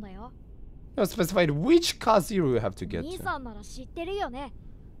 You specified which car zero you have to get to.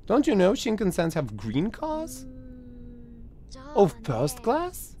 Don't you know Shinkansens have green cars? Oh, first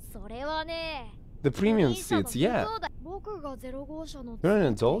class? The premium seats, yeah. You're an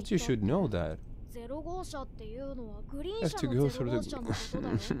adult, you should know that. Have to go through the...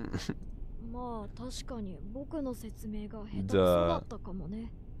 Duh.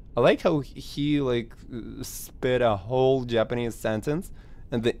 I like how he like spit a whole Japanese sentence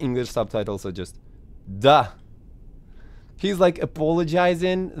and the English subtitles are just duh. He's like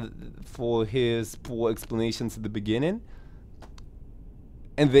apologizing for his poor explanations at the beginning,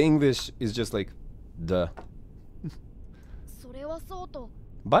 and the English is just like duh.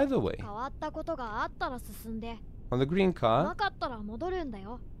 By the way, on the green car,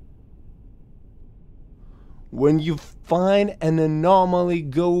 when you find an anomaly,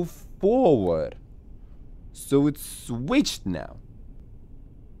 go forward. So it's switched now.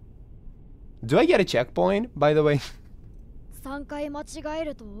 Do I get a checkpoint, by the way? Oh,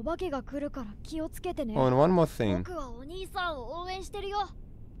 and one more thing.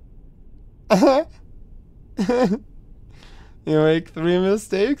 You make 3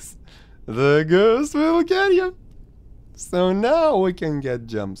 mistakes, the ghost will get you. So now we can get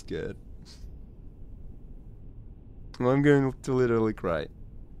jump scared. I'm going to literally cry.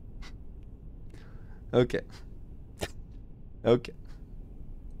 Okay. Okay.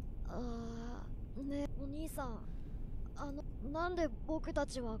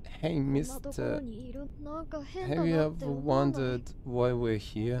 Hey, mister. Have you ever wondered why we're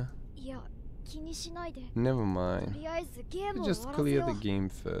here? Never mind. Just clear the game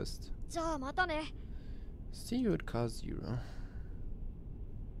first. See you at car 0.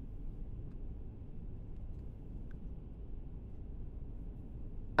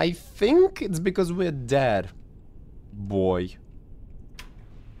 I think it's because we're dead, boy.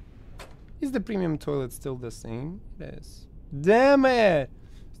 Is the premium toilet still the same? It is. Damn it!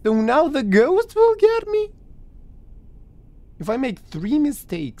 So now the ghost will get me? If I make 3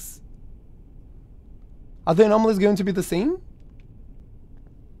 mistakes, are the anomalies going to be the same?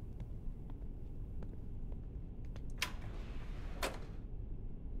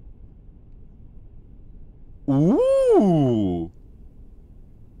 Ooh!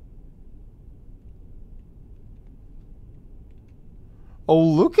 Oh,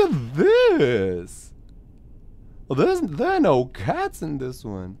 look at this! Oh, there are no cats in this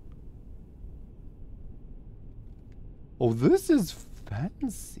one. Oh, this is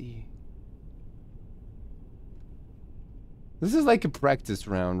fancy. This is like a practice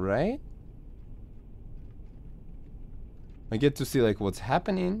round, right? I get to see like what's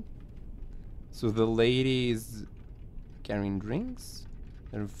happening. So the lady is carrying drinks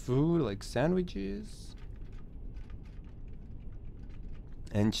and food, like sandwiches.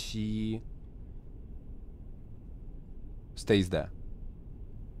 And she stays there.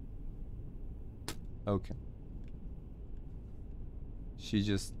 Okay. She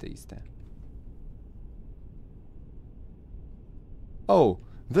just stays there. Oh,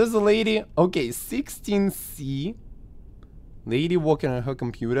 there's a lady. Okay, 16C. Lady walking on her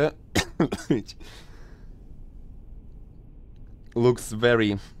computer. Which looks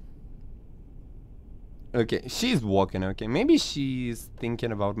very... Okay, she's walking, okay. Maybe she's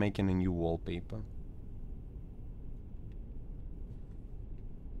thinking about making a new wallpaper.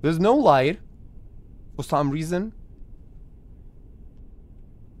 There's no light. For some reason.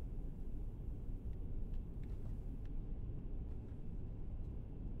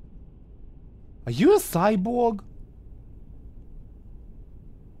 Are you a cyborg?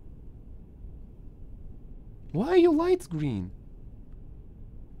 Why are your lights green?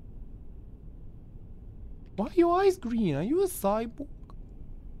 Why are your eyes green? Are you a cyborg?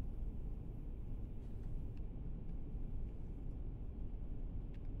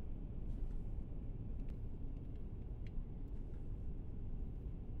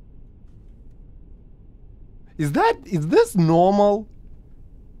 Is this normal?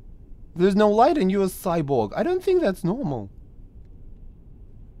 There's no light and you're a cyborg. I don't think that's normal.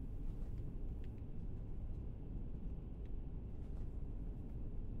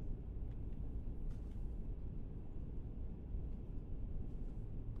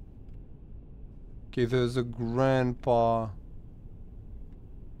 Okay, there's a grandpa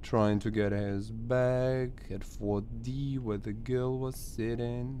trying to get his bag at 4D where the girl was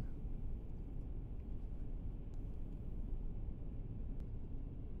sitting.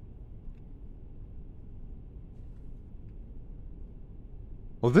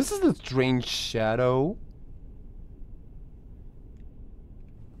 Oh, this is a strange shadow.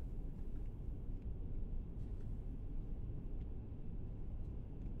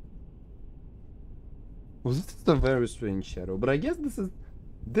 Well, this is a very strange shadow, but I guess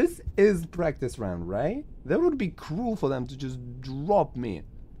this is practice round, right? That would be cruel for them to just drop me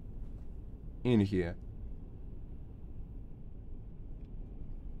in here.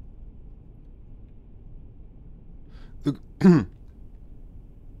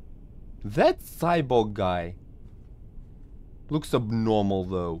 That cyborg guy Looks abnormal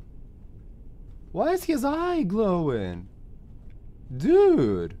though. Why is his eye glowing?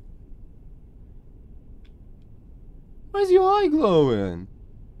 Dude! Why is your eye glowing?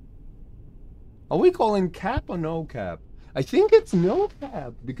 Are we calling cap or no cap? I think it's no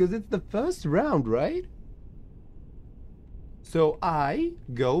cap because it's the first round, right? So I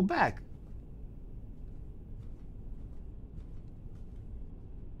go back.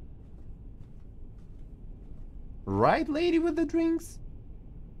 Right, lady with the drinks?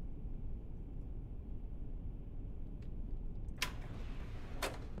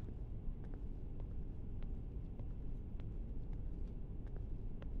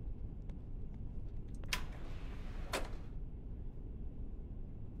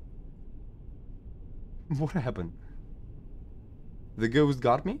 What happened? The ghost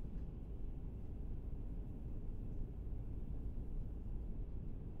got me?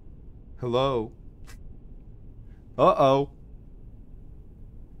 Hello? Uh-oh.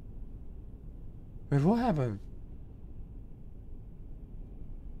 Wait, what happened?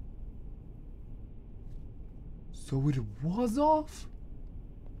 So it was off?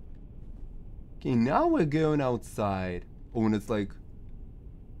 Okay, now we're going outside. Oh, and it's like...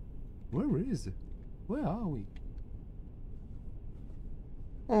 Where is it? Where are we?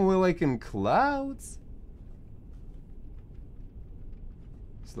 Oh, we're like in clouds.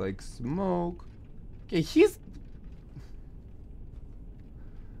 It's like smoke. Okay, he's...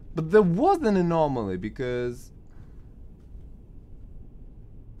 But there was an anomaly because...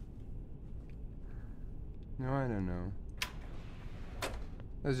 No, I don't know.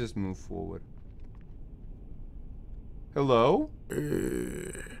 Let's just move forward. Hello?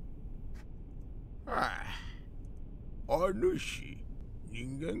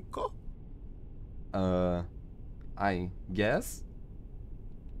 I guess?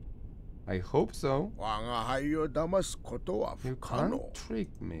 I hope so. You can't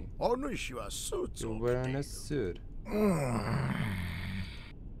trick me. You're wearing a suit.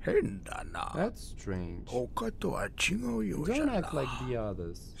 That's strange. Don't act like the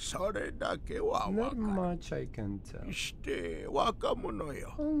others. Not much I can tell.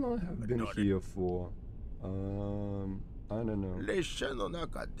 How long have been here for? I don't know.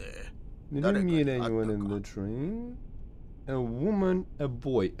 Did you meet anyone in the train? A woman, a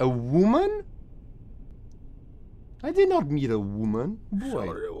boy. A woman? I did not meet a woman. Boy.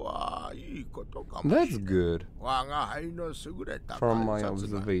 That's good. From my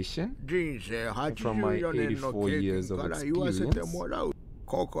observation, from my 84 years of experience,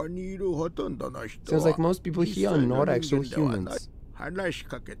 seems like most people here are not actual humans. They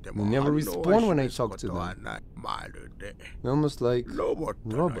never respond when I talk to them. They're almost like robots.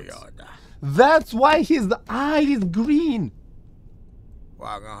 That's why his eye is green.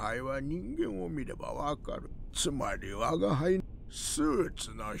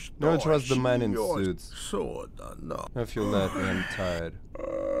 Never trust the man in suits. If you let me, I'm tired.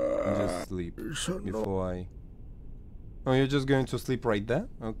 I'll just sleep before I... Oh, you're just going to sleep right there?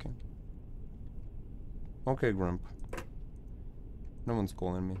 Okay. Okay, Grump. No one's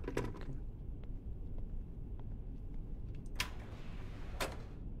calling me. Okay.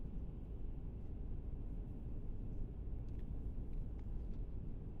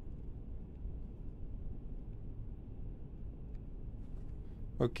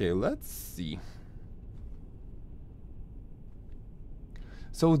 Okay, let's see.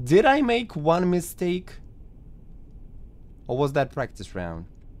 So did I make one mistake? Or was that practice round?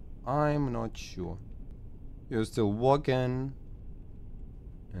 I'm not sure. You're still walking.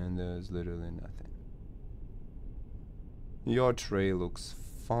 And there's literally nothing. Your tray looks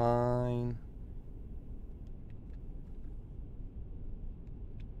fine.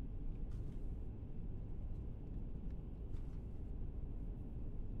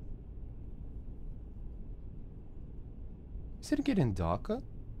 Is it getting darker?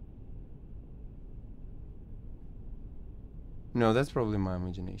 No, that's probably my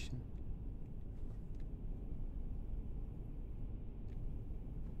imagination.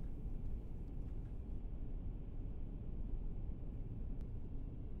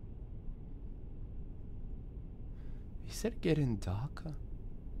 Is it getting darker?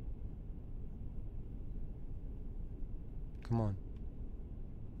 Come on.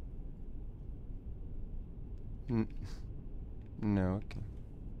 No, okay.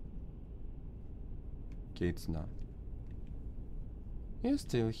 Okay, it's not. You're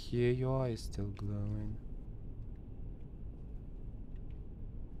still here, your eye is still glowing.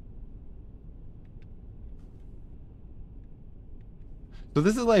 So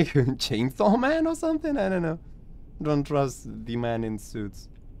this is like Chainsaw Man or something? I don't know. Don't trust the man in suits.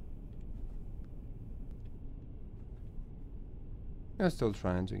 You're still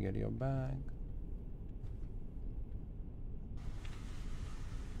trying to get your bag.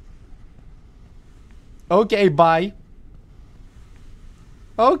 Okay, bye.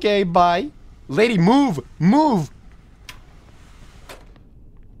 Okay, bye. Lady, move! Move!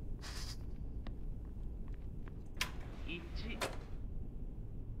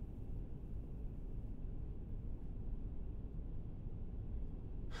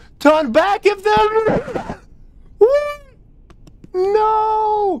 Turn back if they're...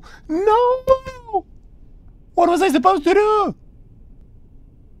 No! No! What was I supposed to do?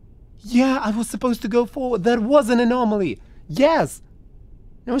 Yeah, I was supposed to go forward. That was an anomaly. Yes!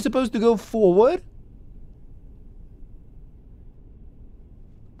 I was supposed to go forward.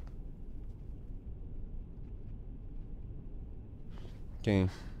 Okay.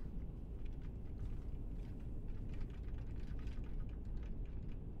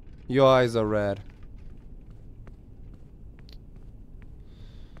 Your eyes are red.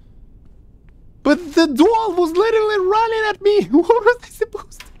 But the dwarf was literally running at me! What was I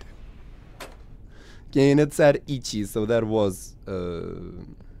supposed to do? Okay, and it said Ichi, so that was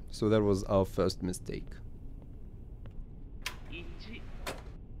our first mistake.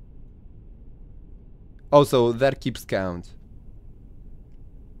 Oh, so that keeps count.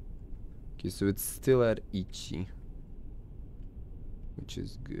 Okay, so it's still at Ichi. Which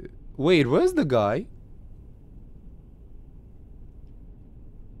is good. Wait, where's the guy?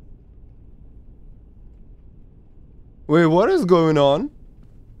 Wait, what is going on?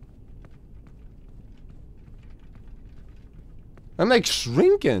 I'm like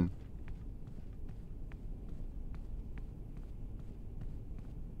shrinking.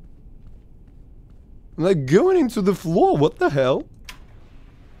 I'm like going into the floor. What the hell?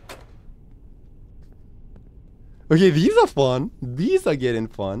 Okay, these are fun. These are getting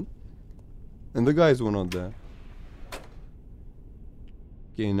fun. And the guys were not there.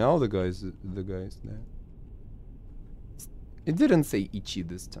 Okay, now the guys there. It didn't say Ichi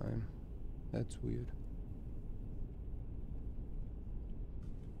this time. That's weird.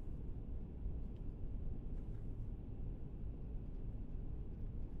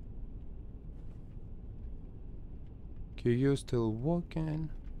 Okay, you're still walking.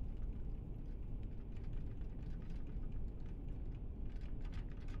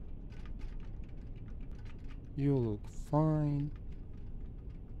 You look fine.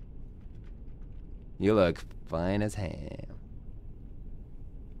 You look fine as ham.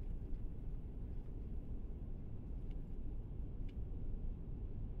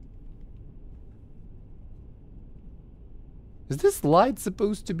 Is this light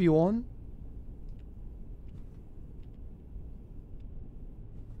supposed to be on?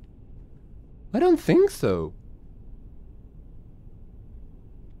 I don't think so.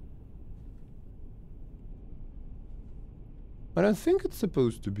 I don't think it's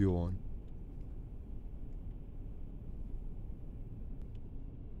supposed to be on.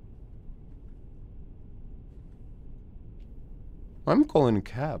 I'm calling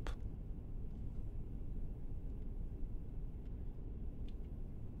cap.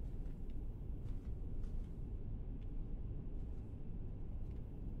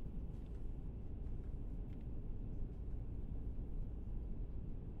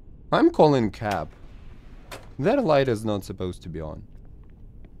 I'm calling cap. That light is not supposed to be on.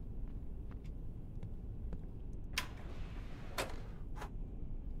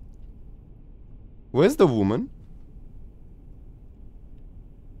 Where's the woman?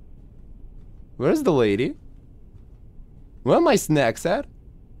 Where's the lady? Where are my snacks at?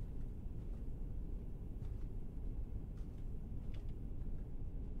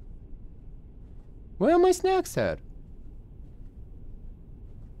 Where are my snacks at?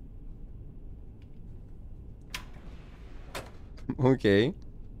 Okay.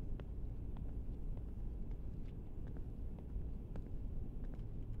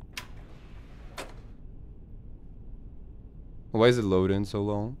 Why is it loading so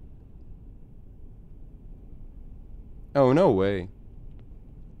long? Oh, no way.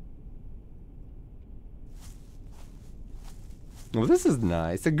 Well, this is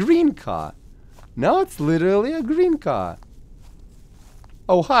nice. A green car. Now it's literally a green car.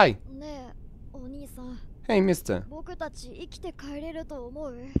 Oh, hi. Hey, mister.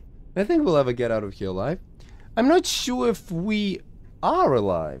 I think we'll ever get out of here alive. I'm not sure if we are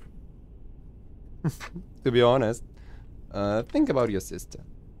alive. To be honest. Think about your sister.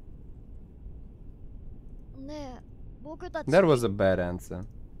 That was a bad answer.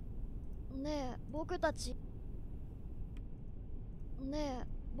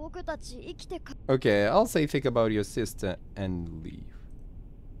 Okay, I'll say think about your sister and leave.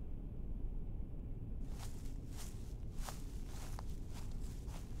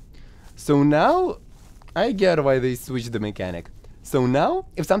 So now, I get why they switched the mechanic. So now,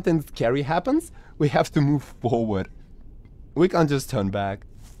 if something scary happens, we have to move forward. We can't just turn back.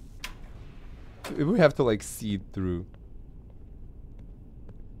 We have to like see it through.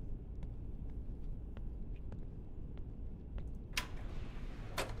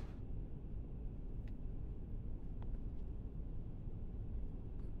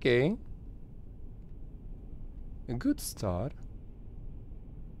 Okay. A good start.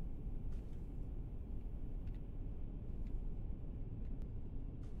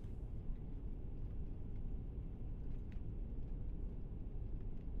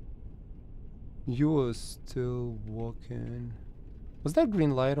 You are still walking. Was that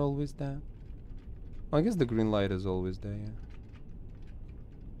green light always there? I guess the green light is always there, yeah.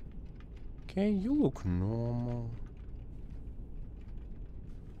 Okay, you look normal.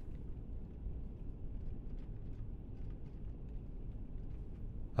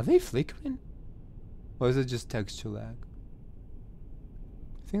 Are they flickering? Or is it just texture lag?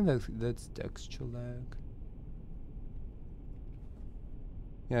 I think that's texture lag.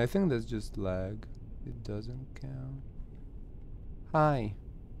 Yeah, I think that's just lag. It doesn't count. Hi.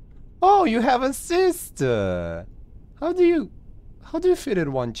 Oh, you have a sister! How do you fit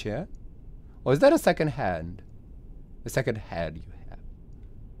in one chair? Or is that a second hand? A second head you have.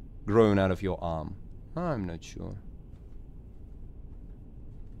 Growing out of your arm. I'm not sure.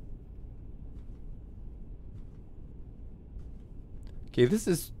 Okay, this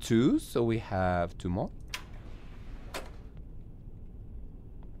is 2, so we have 2 more.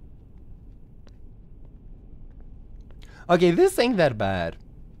 Okay, this ain't that bad.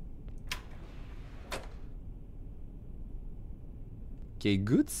 Okay,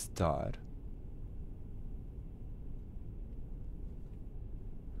 good start.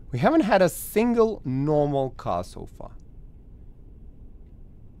 We haven't had a single normal car so far.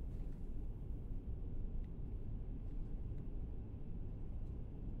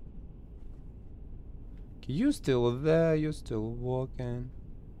 Okay, you're still there, you're still walking.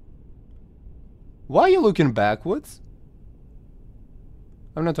 Why are you looking backwards?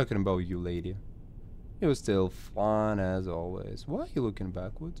 I'm not talking about you, lady. You're still fun as always. Why are you looking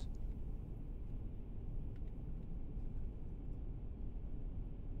backwards?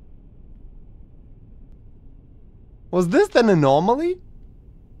 Was this an anomaly?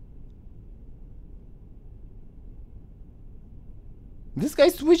 This guy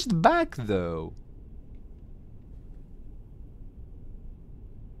switched back though.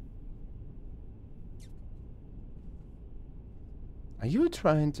 Are you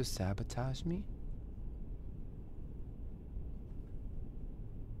trying to sabotage me?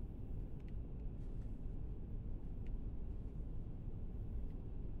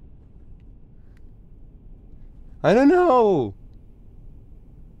 I don't know.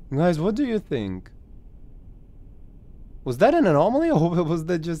 Guys, what do you think? Was that an anomaly or was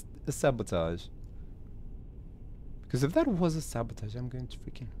that just a sabotage? Because if that was a sabotage, I'm going to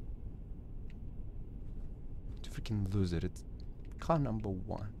freaking lose it. It's car number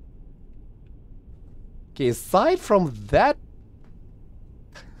 1. Okay, aside from that...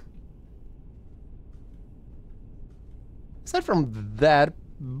 aside from that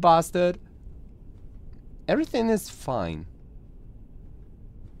bastard, everything is fine.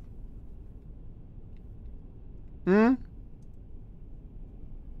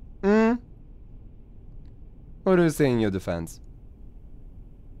 What do you say in your defense?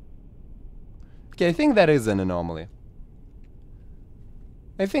 Okay, I think that is an anomaly.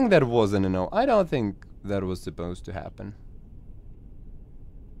 I think that was an anomaly. I don't think that was supposed to happen.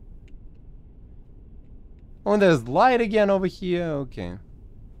 Oh, there's light again over here. Okay.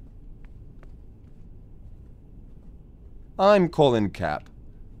 I'm calling cap.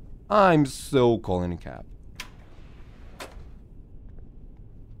 I'm so calling cap.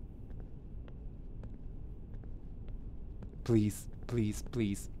 Please, please,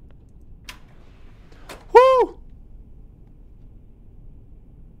 please. Woo!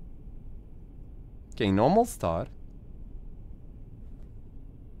 Okay, normal start.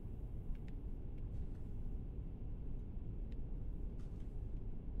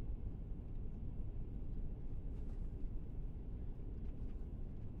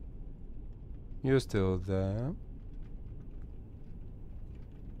 You're still there.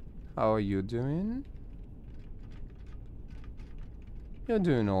 How are you doing? You're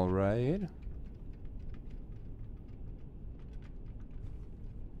doing all right.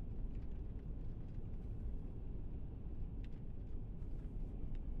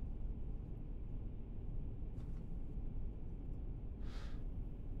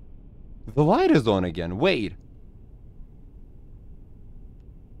 The light is on again. Wait.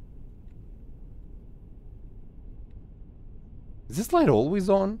 this light always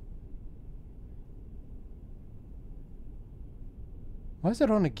on? Why is it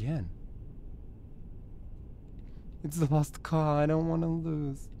on again? It's the last car, I don't want to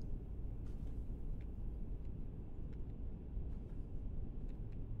lose.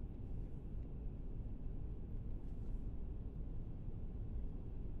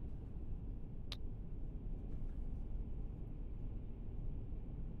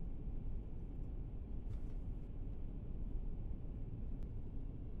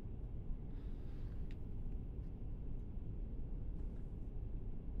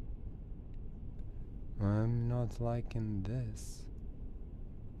 I'm not liking this.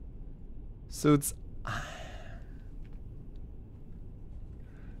 So it's...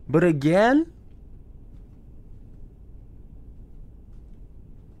 But again?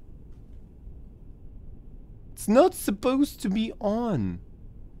 It's not supposed to be on.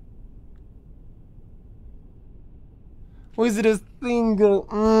 Or is it a single?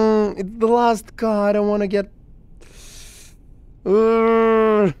 It's the last car, I don't want to get...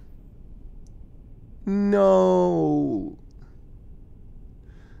 No.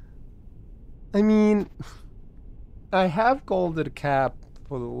 I mean, I have called it a cap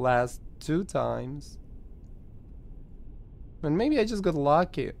for the last 2 times. And maybe I just got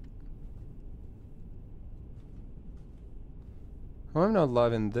lucky. I'm not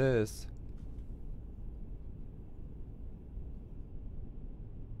loving this.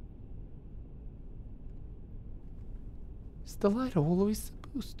 Is the light always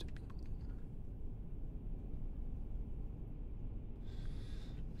supposed to be?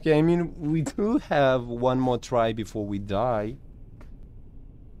 Okay, I mean, we do have one more try before we die.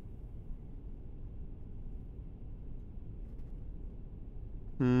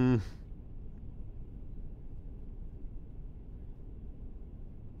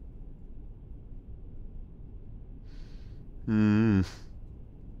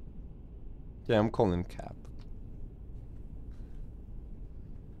 Yeah, I'm calling cap.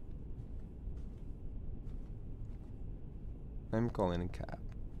 I'm calling cap.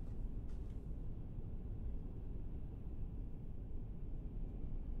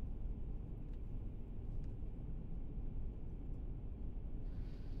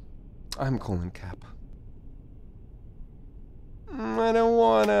 I'm calling cap. I don't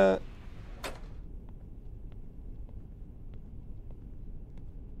wanna.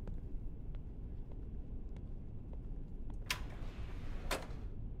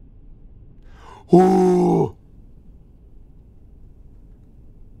 Ooh.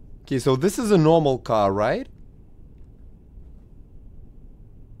 Okay, so this is a normal car, right?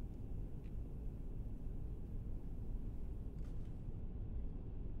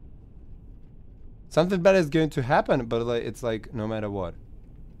 Something bad is going to happen, but like it's like no matter what.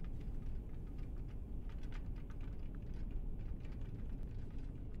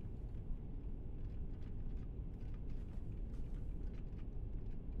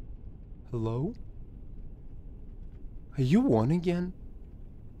 Hello? Are you on again?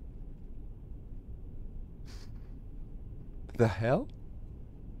 The hell?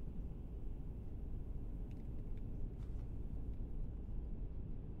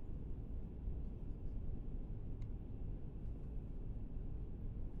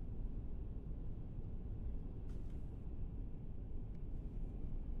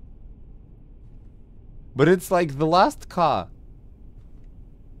 But it's like the last car.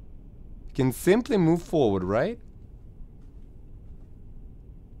 You can simply move forward, right?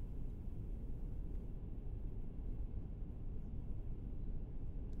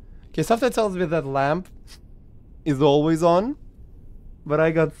 Okay, something tells me that lamp is always on. But I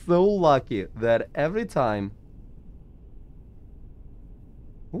got so lucky that every time...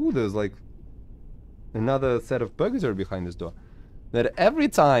 Ooh, there's like another set of purgatory behind this door. That every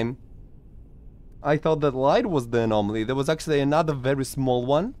time I thought that light was the anomaly, there was actually another very small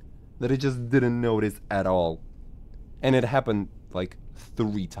one that I just didn't notice at all. And it happened like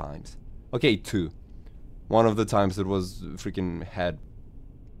 3 times. Okay, 2. One of the times it was freaking head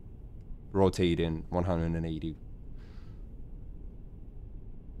rotating 180.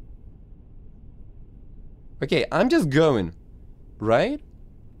 Okay, I'm just going, right?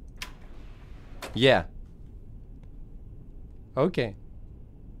 Yeah. Okay.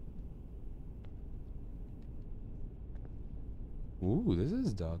 Ooh, this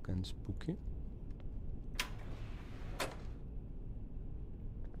is dark and spooky.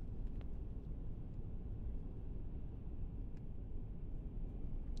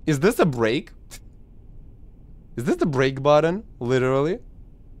 Is this a brake? Is this the brake button? Literally?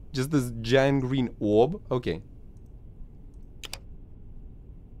 Just this giant green orb? Okay.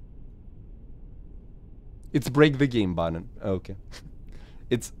 It's break the game button. Okay.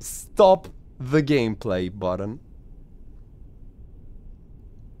 It's stop the gameplay button.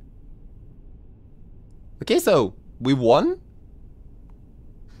 Okay, so we won.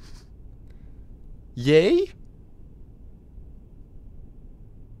 Yay.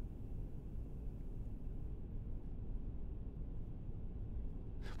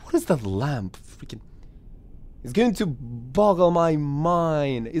 What is that lamp? Freaking. It's going to boggle my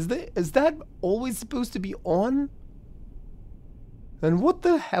mind. Is that always supposed to be on? And what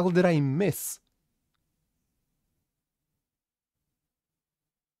the hell did I miss?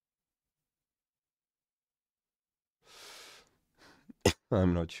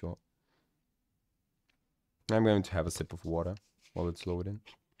 I'm not sure. I'm going to have a sip of water while it's loading.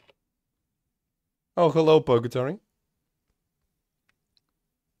 Oh, hello, Purgatory.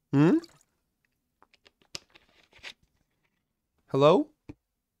 Hmm? Hello?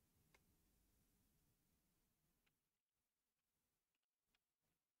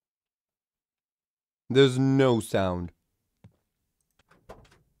 There's no sound.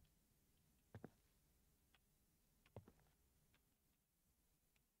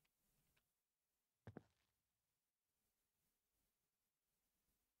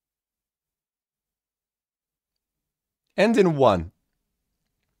 Ending 1.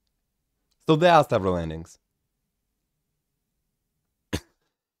 So there are several endings.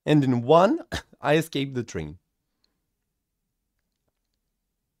 Ending 1, I escaped the train.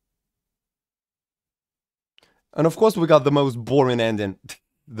 And of course we got the most boring ending.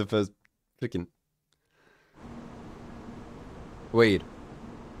 The first freaking... Wait.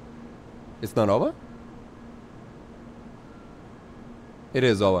 It's not over? It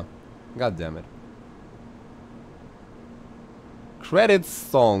is over. God damn it. Credits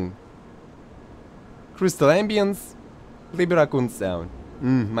song. Crystal Ambience. Liberakun sound.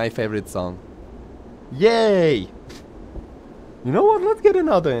 My favorite song. Yay! You know what? Let's get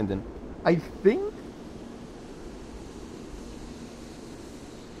another ending. I think...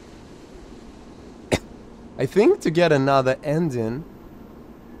 I think to get another ending,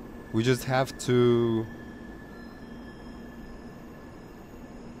 we just have to...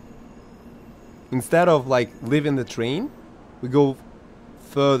 Instead of like leaving the train, we go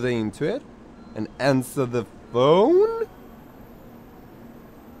further into it and answer the phone?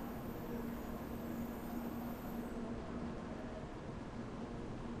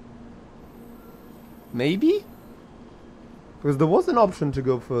 Maybe? Because there was an option to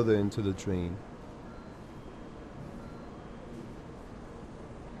go further into the train.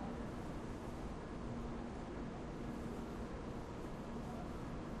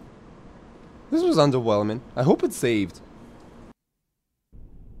 This was underwhelming. I hope it's saved.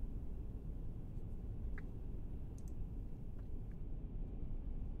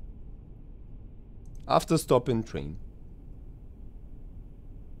 After stopping train.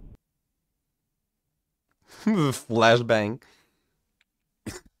 Flashbang.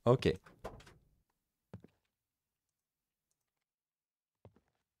 Okay.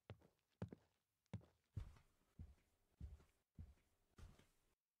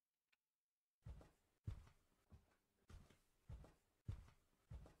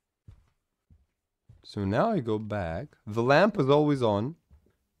 So now I go back. The lamp is always on,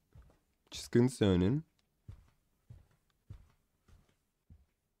 which is concerning.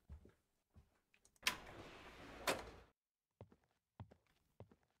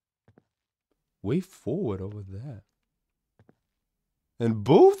 Way forward over there. And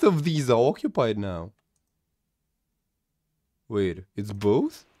both of these are occupied now. Wait, it's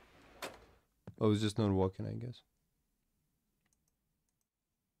both? Oh, it's just not working, I guess.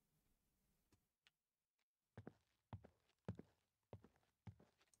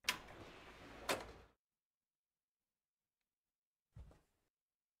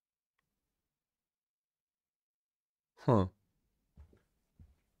 Huh.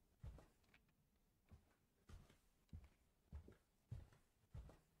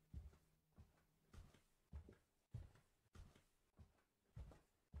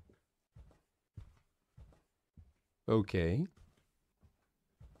 Okay.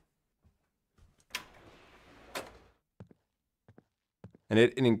 And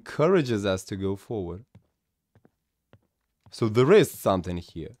it encourages us to go forward. So there is something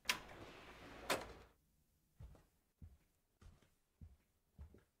here.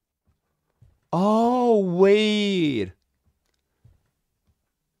 Oh, wait.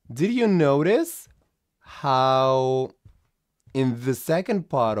 Did you notice how in the second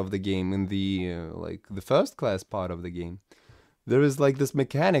part of the game, in the like the first class part of the game, there is like this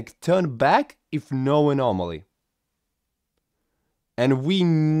mechanic, turn back if no anomaly. And we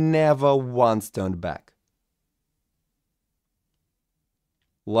never once turned back.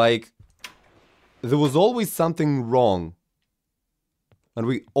 Like, there was always something wrong. And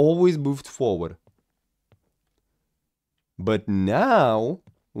we always moved forward. But now,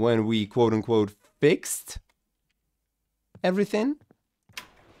 when we quote-unquote fixed everything,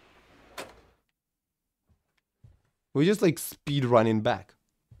 we're just like speed running back.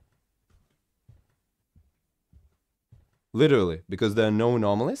 Literally, because there are no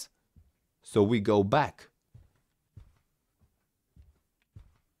anomalies, so we go back.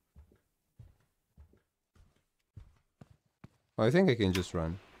 I think I can just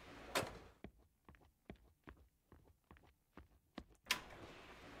run.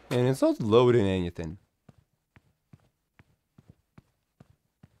 And it's not loading anything.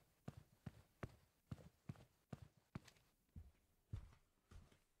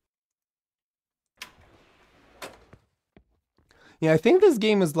 Yeah, I think this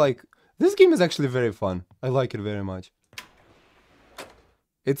game is actually very fun. I like it very much.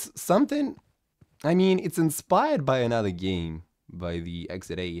 It's something, I mean, it's inspired by another game, by the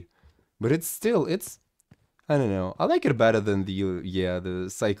Exit 8, but it's still, I don't know, I like it better than the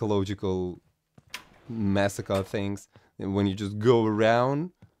psychological massacre things, when you just go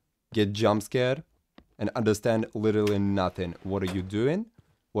around, get jump scared, and understand literally nothing. What are you doing?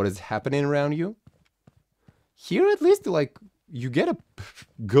 What is happening around you? Here, at least, like, you get a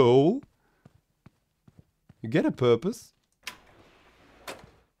goal. You get a purpose.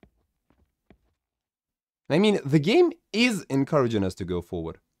 I mean, the game is encouraging us to go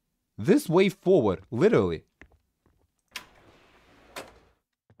forward. This way forward, literally.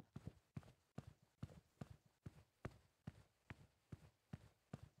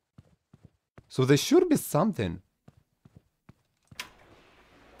 So there should be something.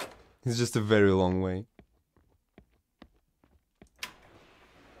 It's just a very long way.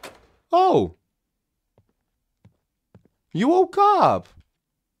 Oh! You woke up!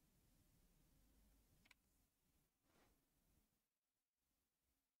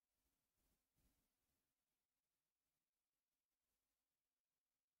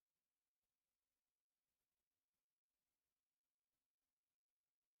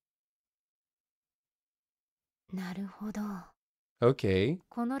 Okay.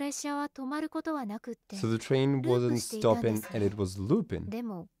 So the train wasn't stopping and it was looping.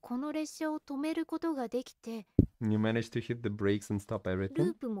 You managed to hit the brakes and stop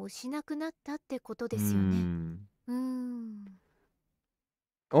everything?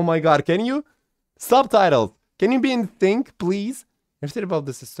 Oh my god, can you? Subtitles! Can you be in sync, please? Everything about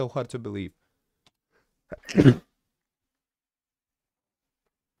this is so hard to believe.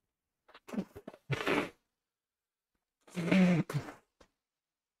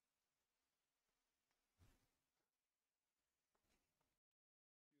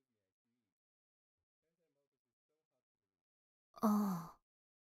 Ah.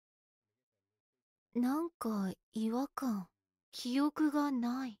 なんか違和感。記憶が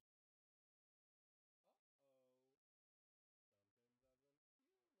ない。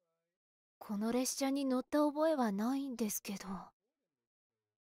この列車に乗った覚えはないんですけど。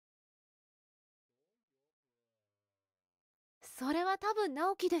それは多分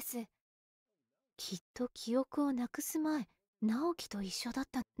直樹です。きっと記憶をなくす前、直樹と一緒だっ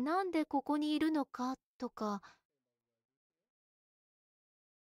た。なんでここにいるのかとか。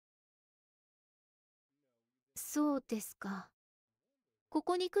そうですか。こ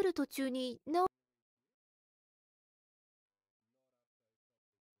こに来る途中に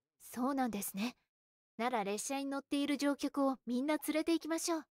そうなんですね。なら列車に乗っている乗客をみんな連れて行きま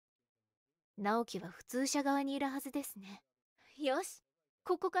しょう。直樹は普通車側にいるはずですね。よし、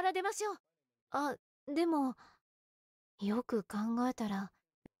ここから出ましょう。あ、でも、よく考えたら、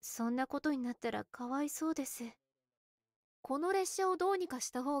そんなことになったらかわいそうです。この列車をどうにかし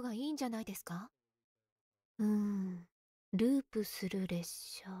た方がいいんじゃないですか？ループする列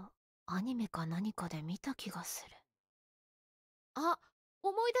車、アニメか何かで見た気がする。あ、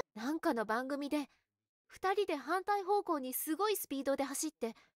思い出、なんかの番組で、2人で反対方向にすごいスピードで走っ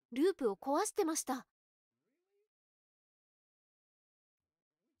て、ループを壊してました。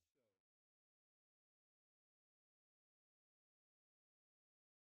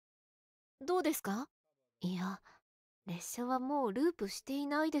どうですか？いや、列車はもうループしてい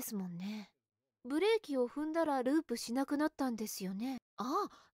ないですもんね。ブレーキを踏んだらループしなくなったんですよね。ああ、だ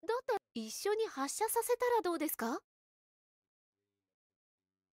ったら一緒に発車させたらどうですか？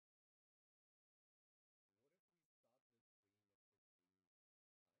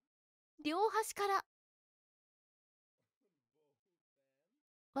両端から。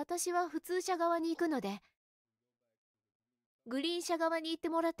私は普通車側に行くので、グリーン車側に行って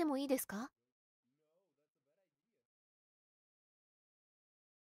もらってもいいですか？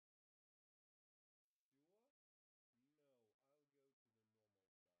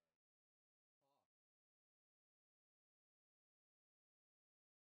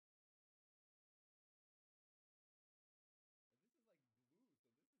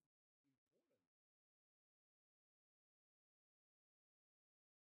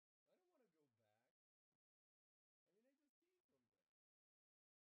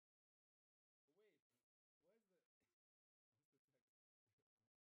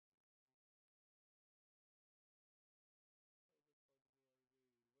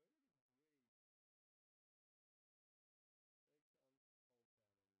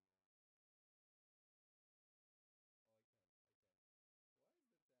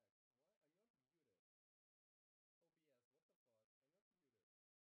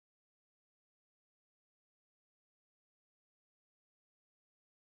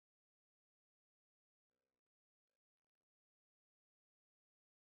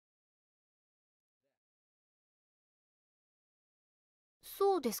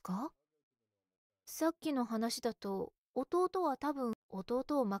そうですか？さっきの話だと、弟は多分弟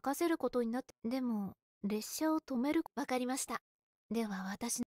を任せることになって、でも、列車を止める。わかりました。では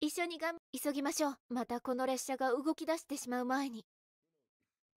私、一緒に急ぎましょう。またこの列車が動き出してしまう前に。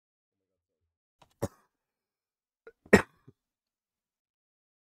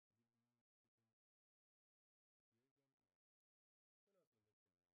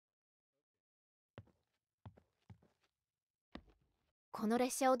この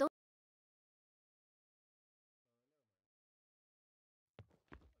列車を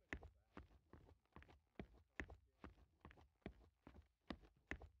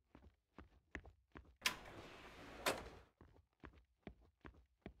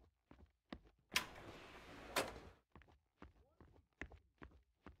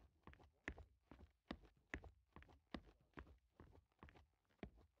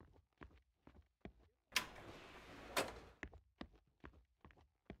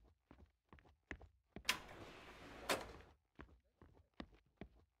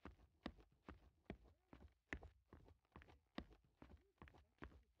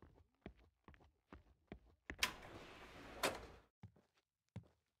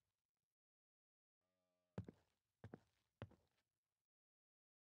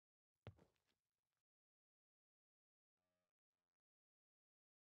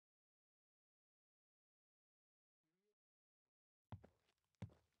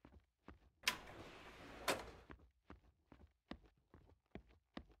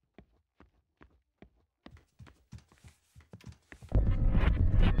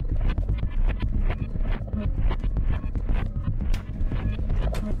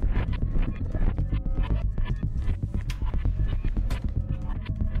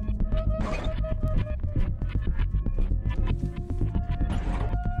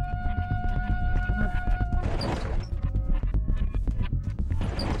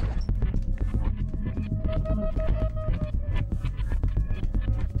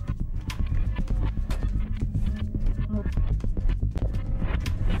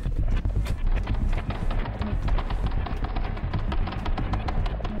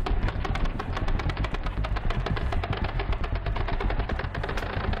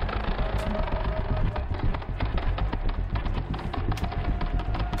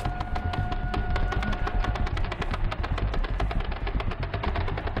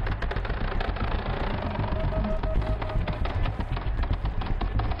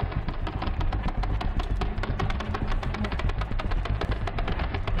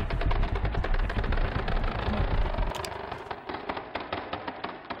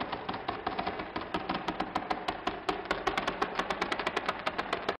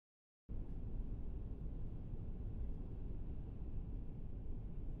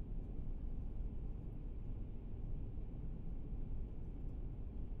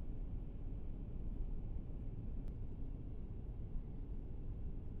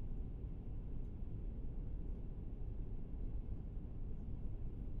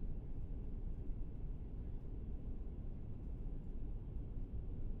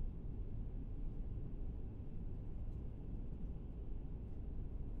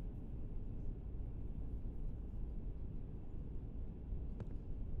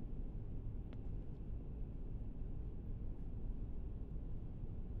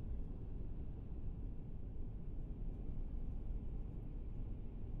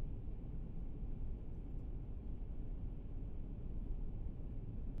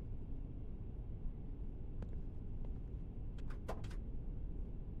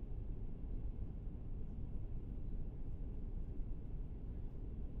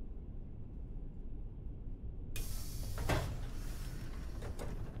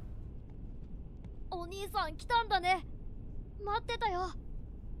お兄さん来たんだね。待ってたよ。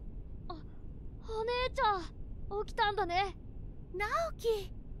お姉ちゃん起きたんだね。直樹、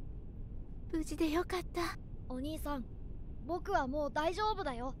無事でよかった。お兄さん、僕はもう大丈夫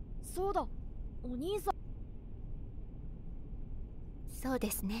だよ。そうだ、お兄さん。そう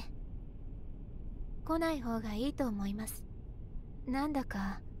ですね。来ない方がいいと思います。なんだ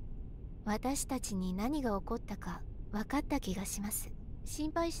か私たちに何が起こったか分かった気がします。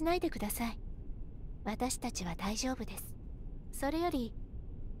心配しないでください。私たちは大丈夫です。それより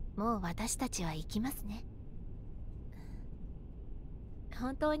もう私たちは行きますね。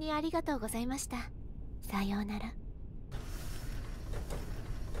本当にありがとうございました。さようなら。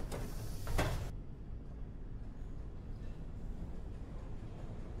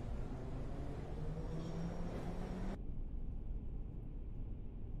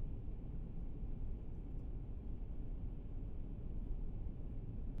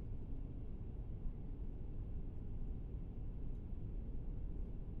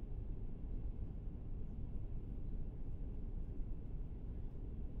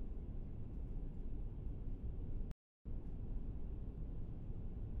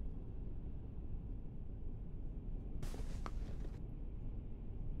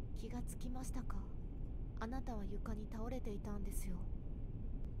がつきましたか。あなたは床に倒れていたんですよ。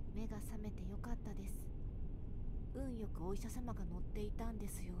目が覚めてよかったです。運よくお医者様が乗っていたんで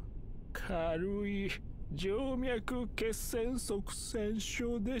すよ。軽い静脈血栓塞栓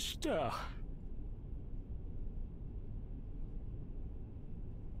症でした。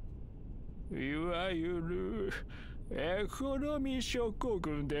いわゆるエコノミー症候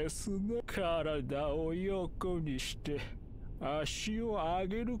群ですね。体を横にして足を上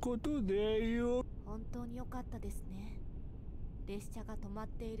げることでよ。本当に良かったですね。列車が止まっ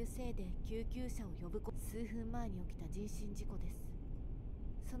ているせいで救急車を呼ぶ数分前に起きた人身事故です。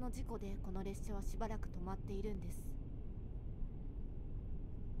その事故でこの列車はしばらく止まっているんです。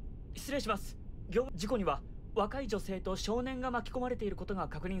失礼します。事故には若い女性と少年が巻き込まれていることが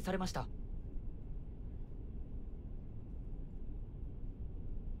確認されました。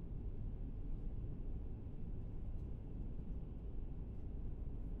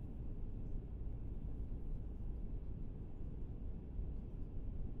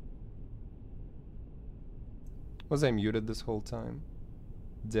Was I muted this whole time?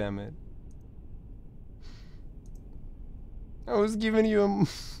 Damn it. I was giving you a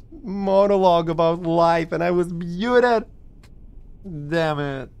monologue about life and I was muted! Damn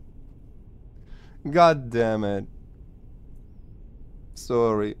it. God damn it.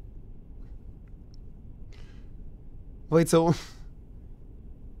 Sorry. Wait, so...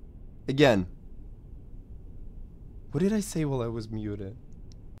 Again. What did I say while I was muted?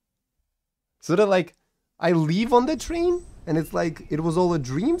 So that, like, I leave on the train and it's like it was all a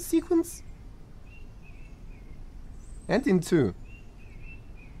dream sequence? And in 2.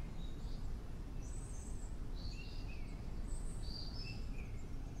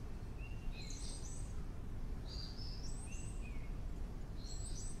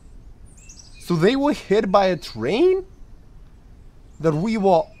 So they were hit by a train that we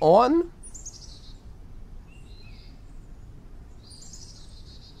were on?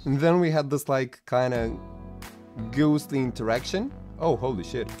 And then we had this like kind of ghostly interaction. Oh, holy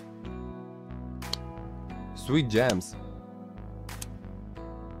shit. Sweet jams.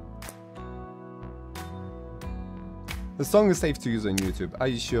 The song is safe to use on YouTube. Are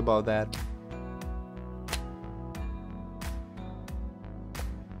you sure about that?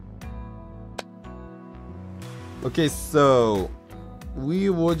 Okay, so we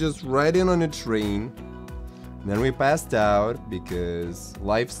were just riding on a train. Then we passed out because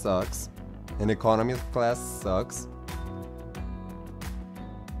life sucks and economy class sucks.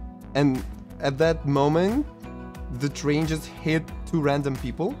 And at that moment, the train just hit 2 random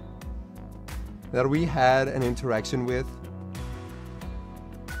people that we had an interaction with.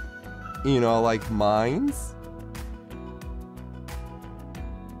 You know, like minds.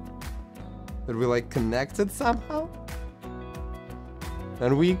 That we like connected somehow.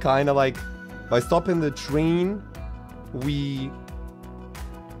 And we kind of like, by stopping the train, we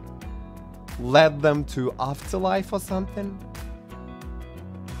led them to afterlife or something.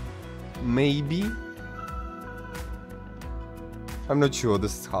 Maybe. I'm not sure,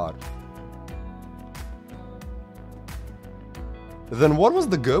 this is hard. Then what was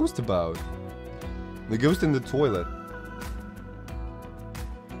the ghost about? The ghost in the toilet.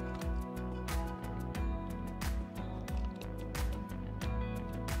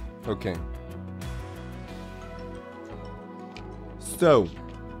 Okay. So,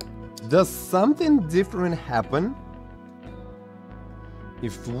 does something different happen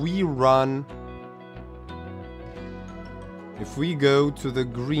if we run, if we go to the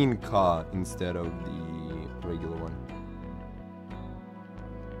green car instead of the regular one?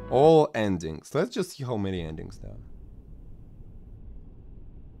 All endings. Let's just see how many endings there are.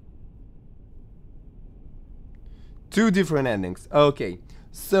 2 different endings. Okay,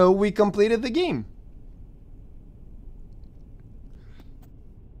 so we completed the game.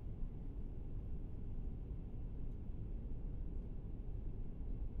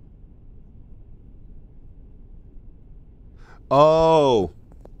 Oh,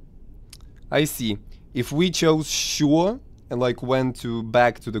 I see. If we chose sure and like went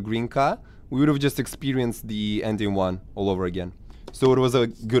back to the green car, we would have just experienced the ending 1 all over again. So it was a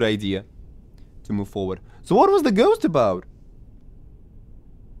good idea to move forward. So what was the ghost about?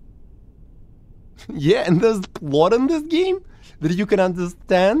 Yeah, and there's plot in this game that you can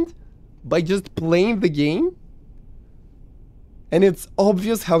understand by just playing the game. And it's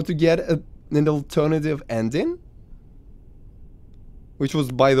obvious how to get an alternative ending. Which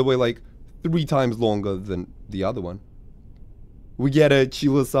was, by the way, like 3 times longer than the other one. We get a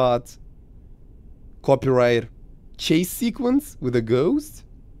Chillas art copyright chase sequence with a ghost.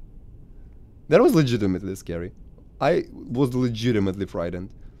 That was legitimately scary. I was legitimately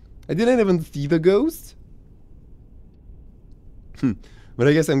frightened. I didn't even see the ghost. But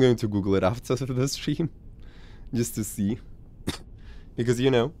I guess I'm going to Google it after the stream. Just to see. Because,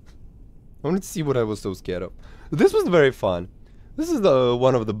 you know, I wanted to see what I was so scared of. This was very fun. This is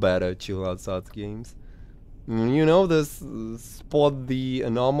one of the better chill outside games. You know, this spot the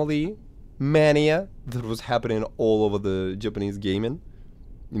anomaly mania that was happening all over the Japanese gaming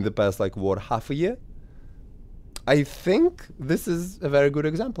in the past, like, what, half a year? I think this is a very good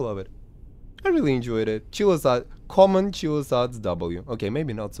example of it. I really enjoyed it. Chillas, common Chillas W. Okay,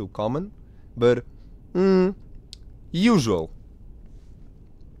 maybe not so common, but usual.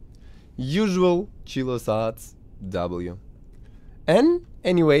 Usual Chillas W. And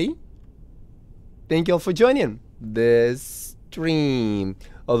anyway, thank you all for joining this stream.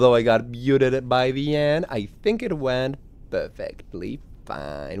 Although I got muted by the end, I think it went perfectly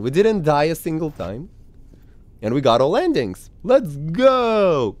fine. We didn't die a single time. And we got all endings. Let's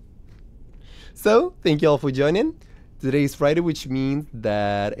go! So, thank you all for joining. Today is Friday, which means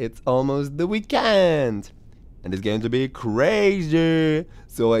that it's almost the weekend. And it's going to be crazy.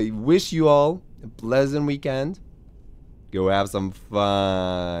 So I wish you all a pleasant weekend. Go have some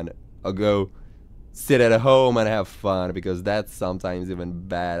fun. Or go sit at home and have fun, because that's sometimes even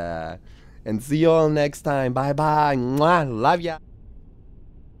better. And see you all next time. Bye bye. Mwah. Love ya.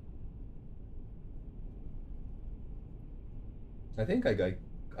 I think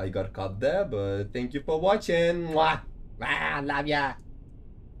I got cut there, but thank you for watching. Mwah. Love ya.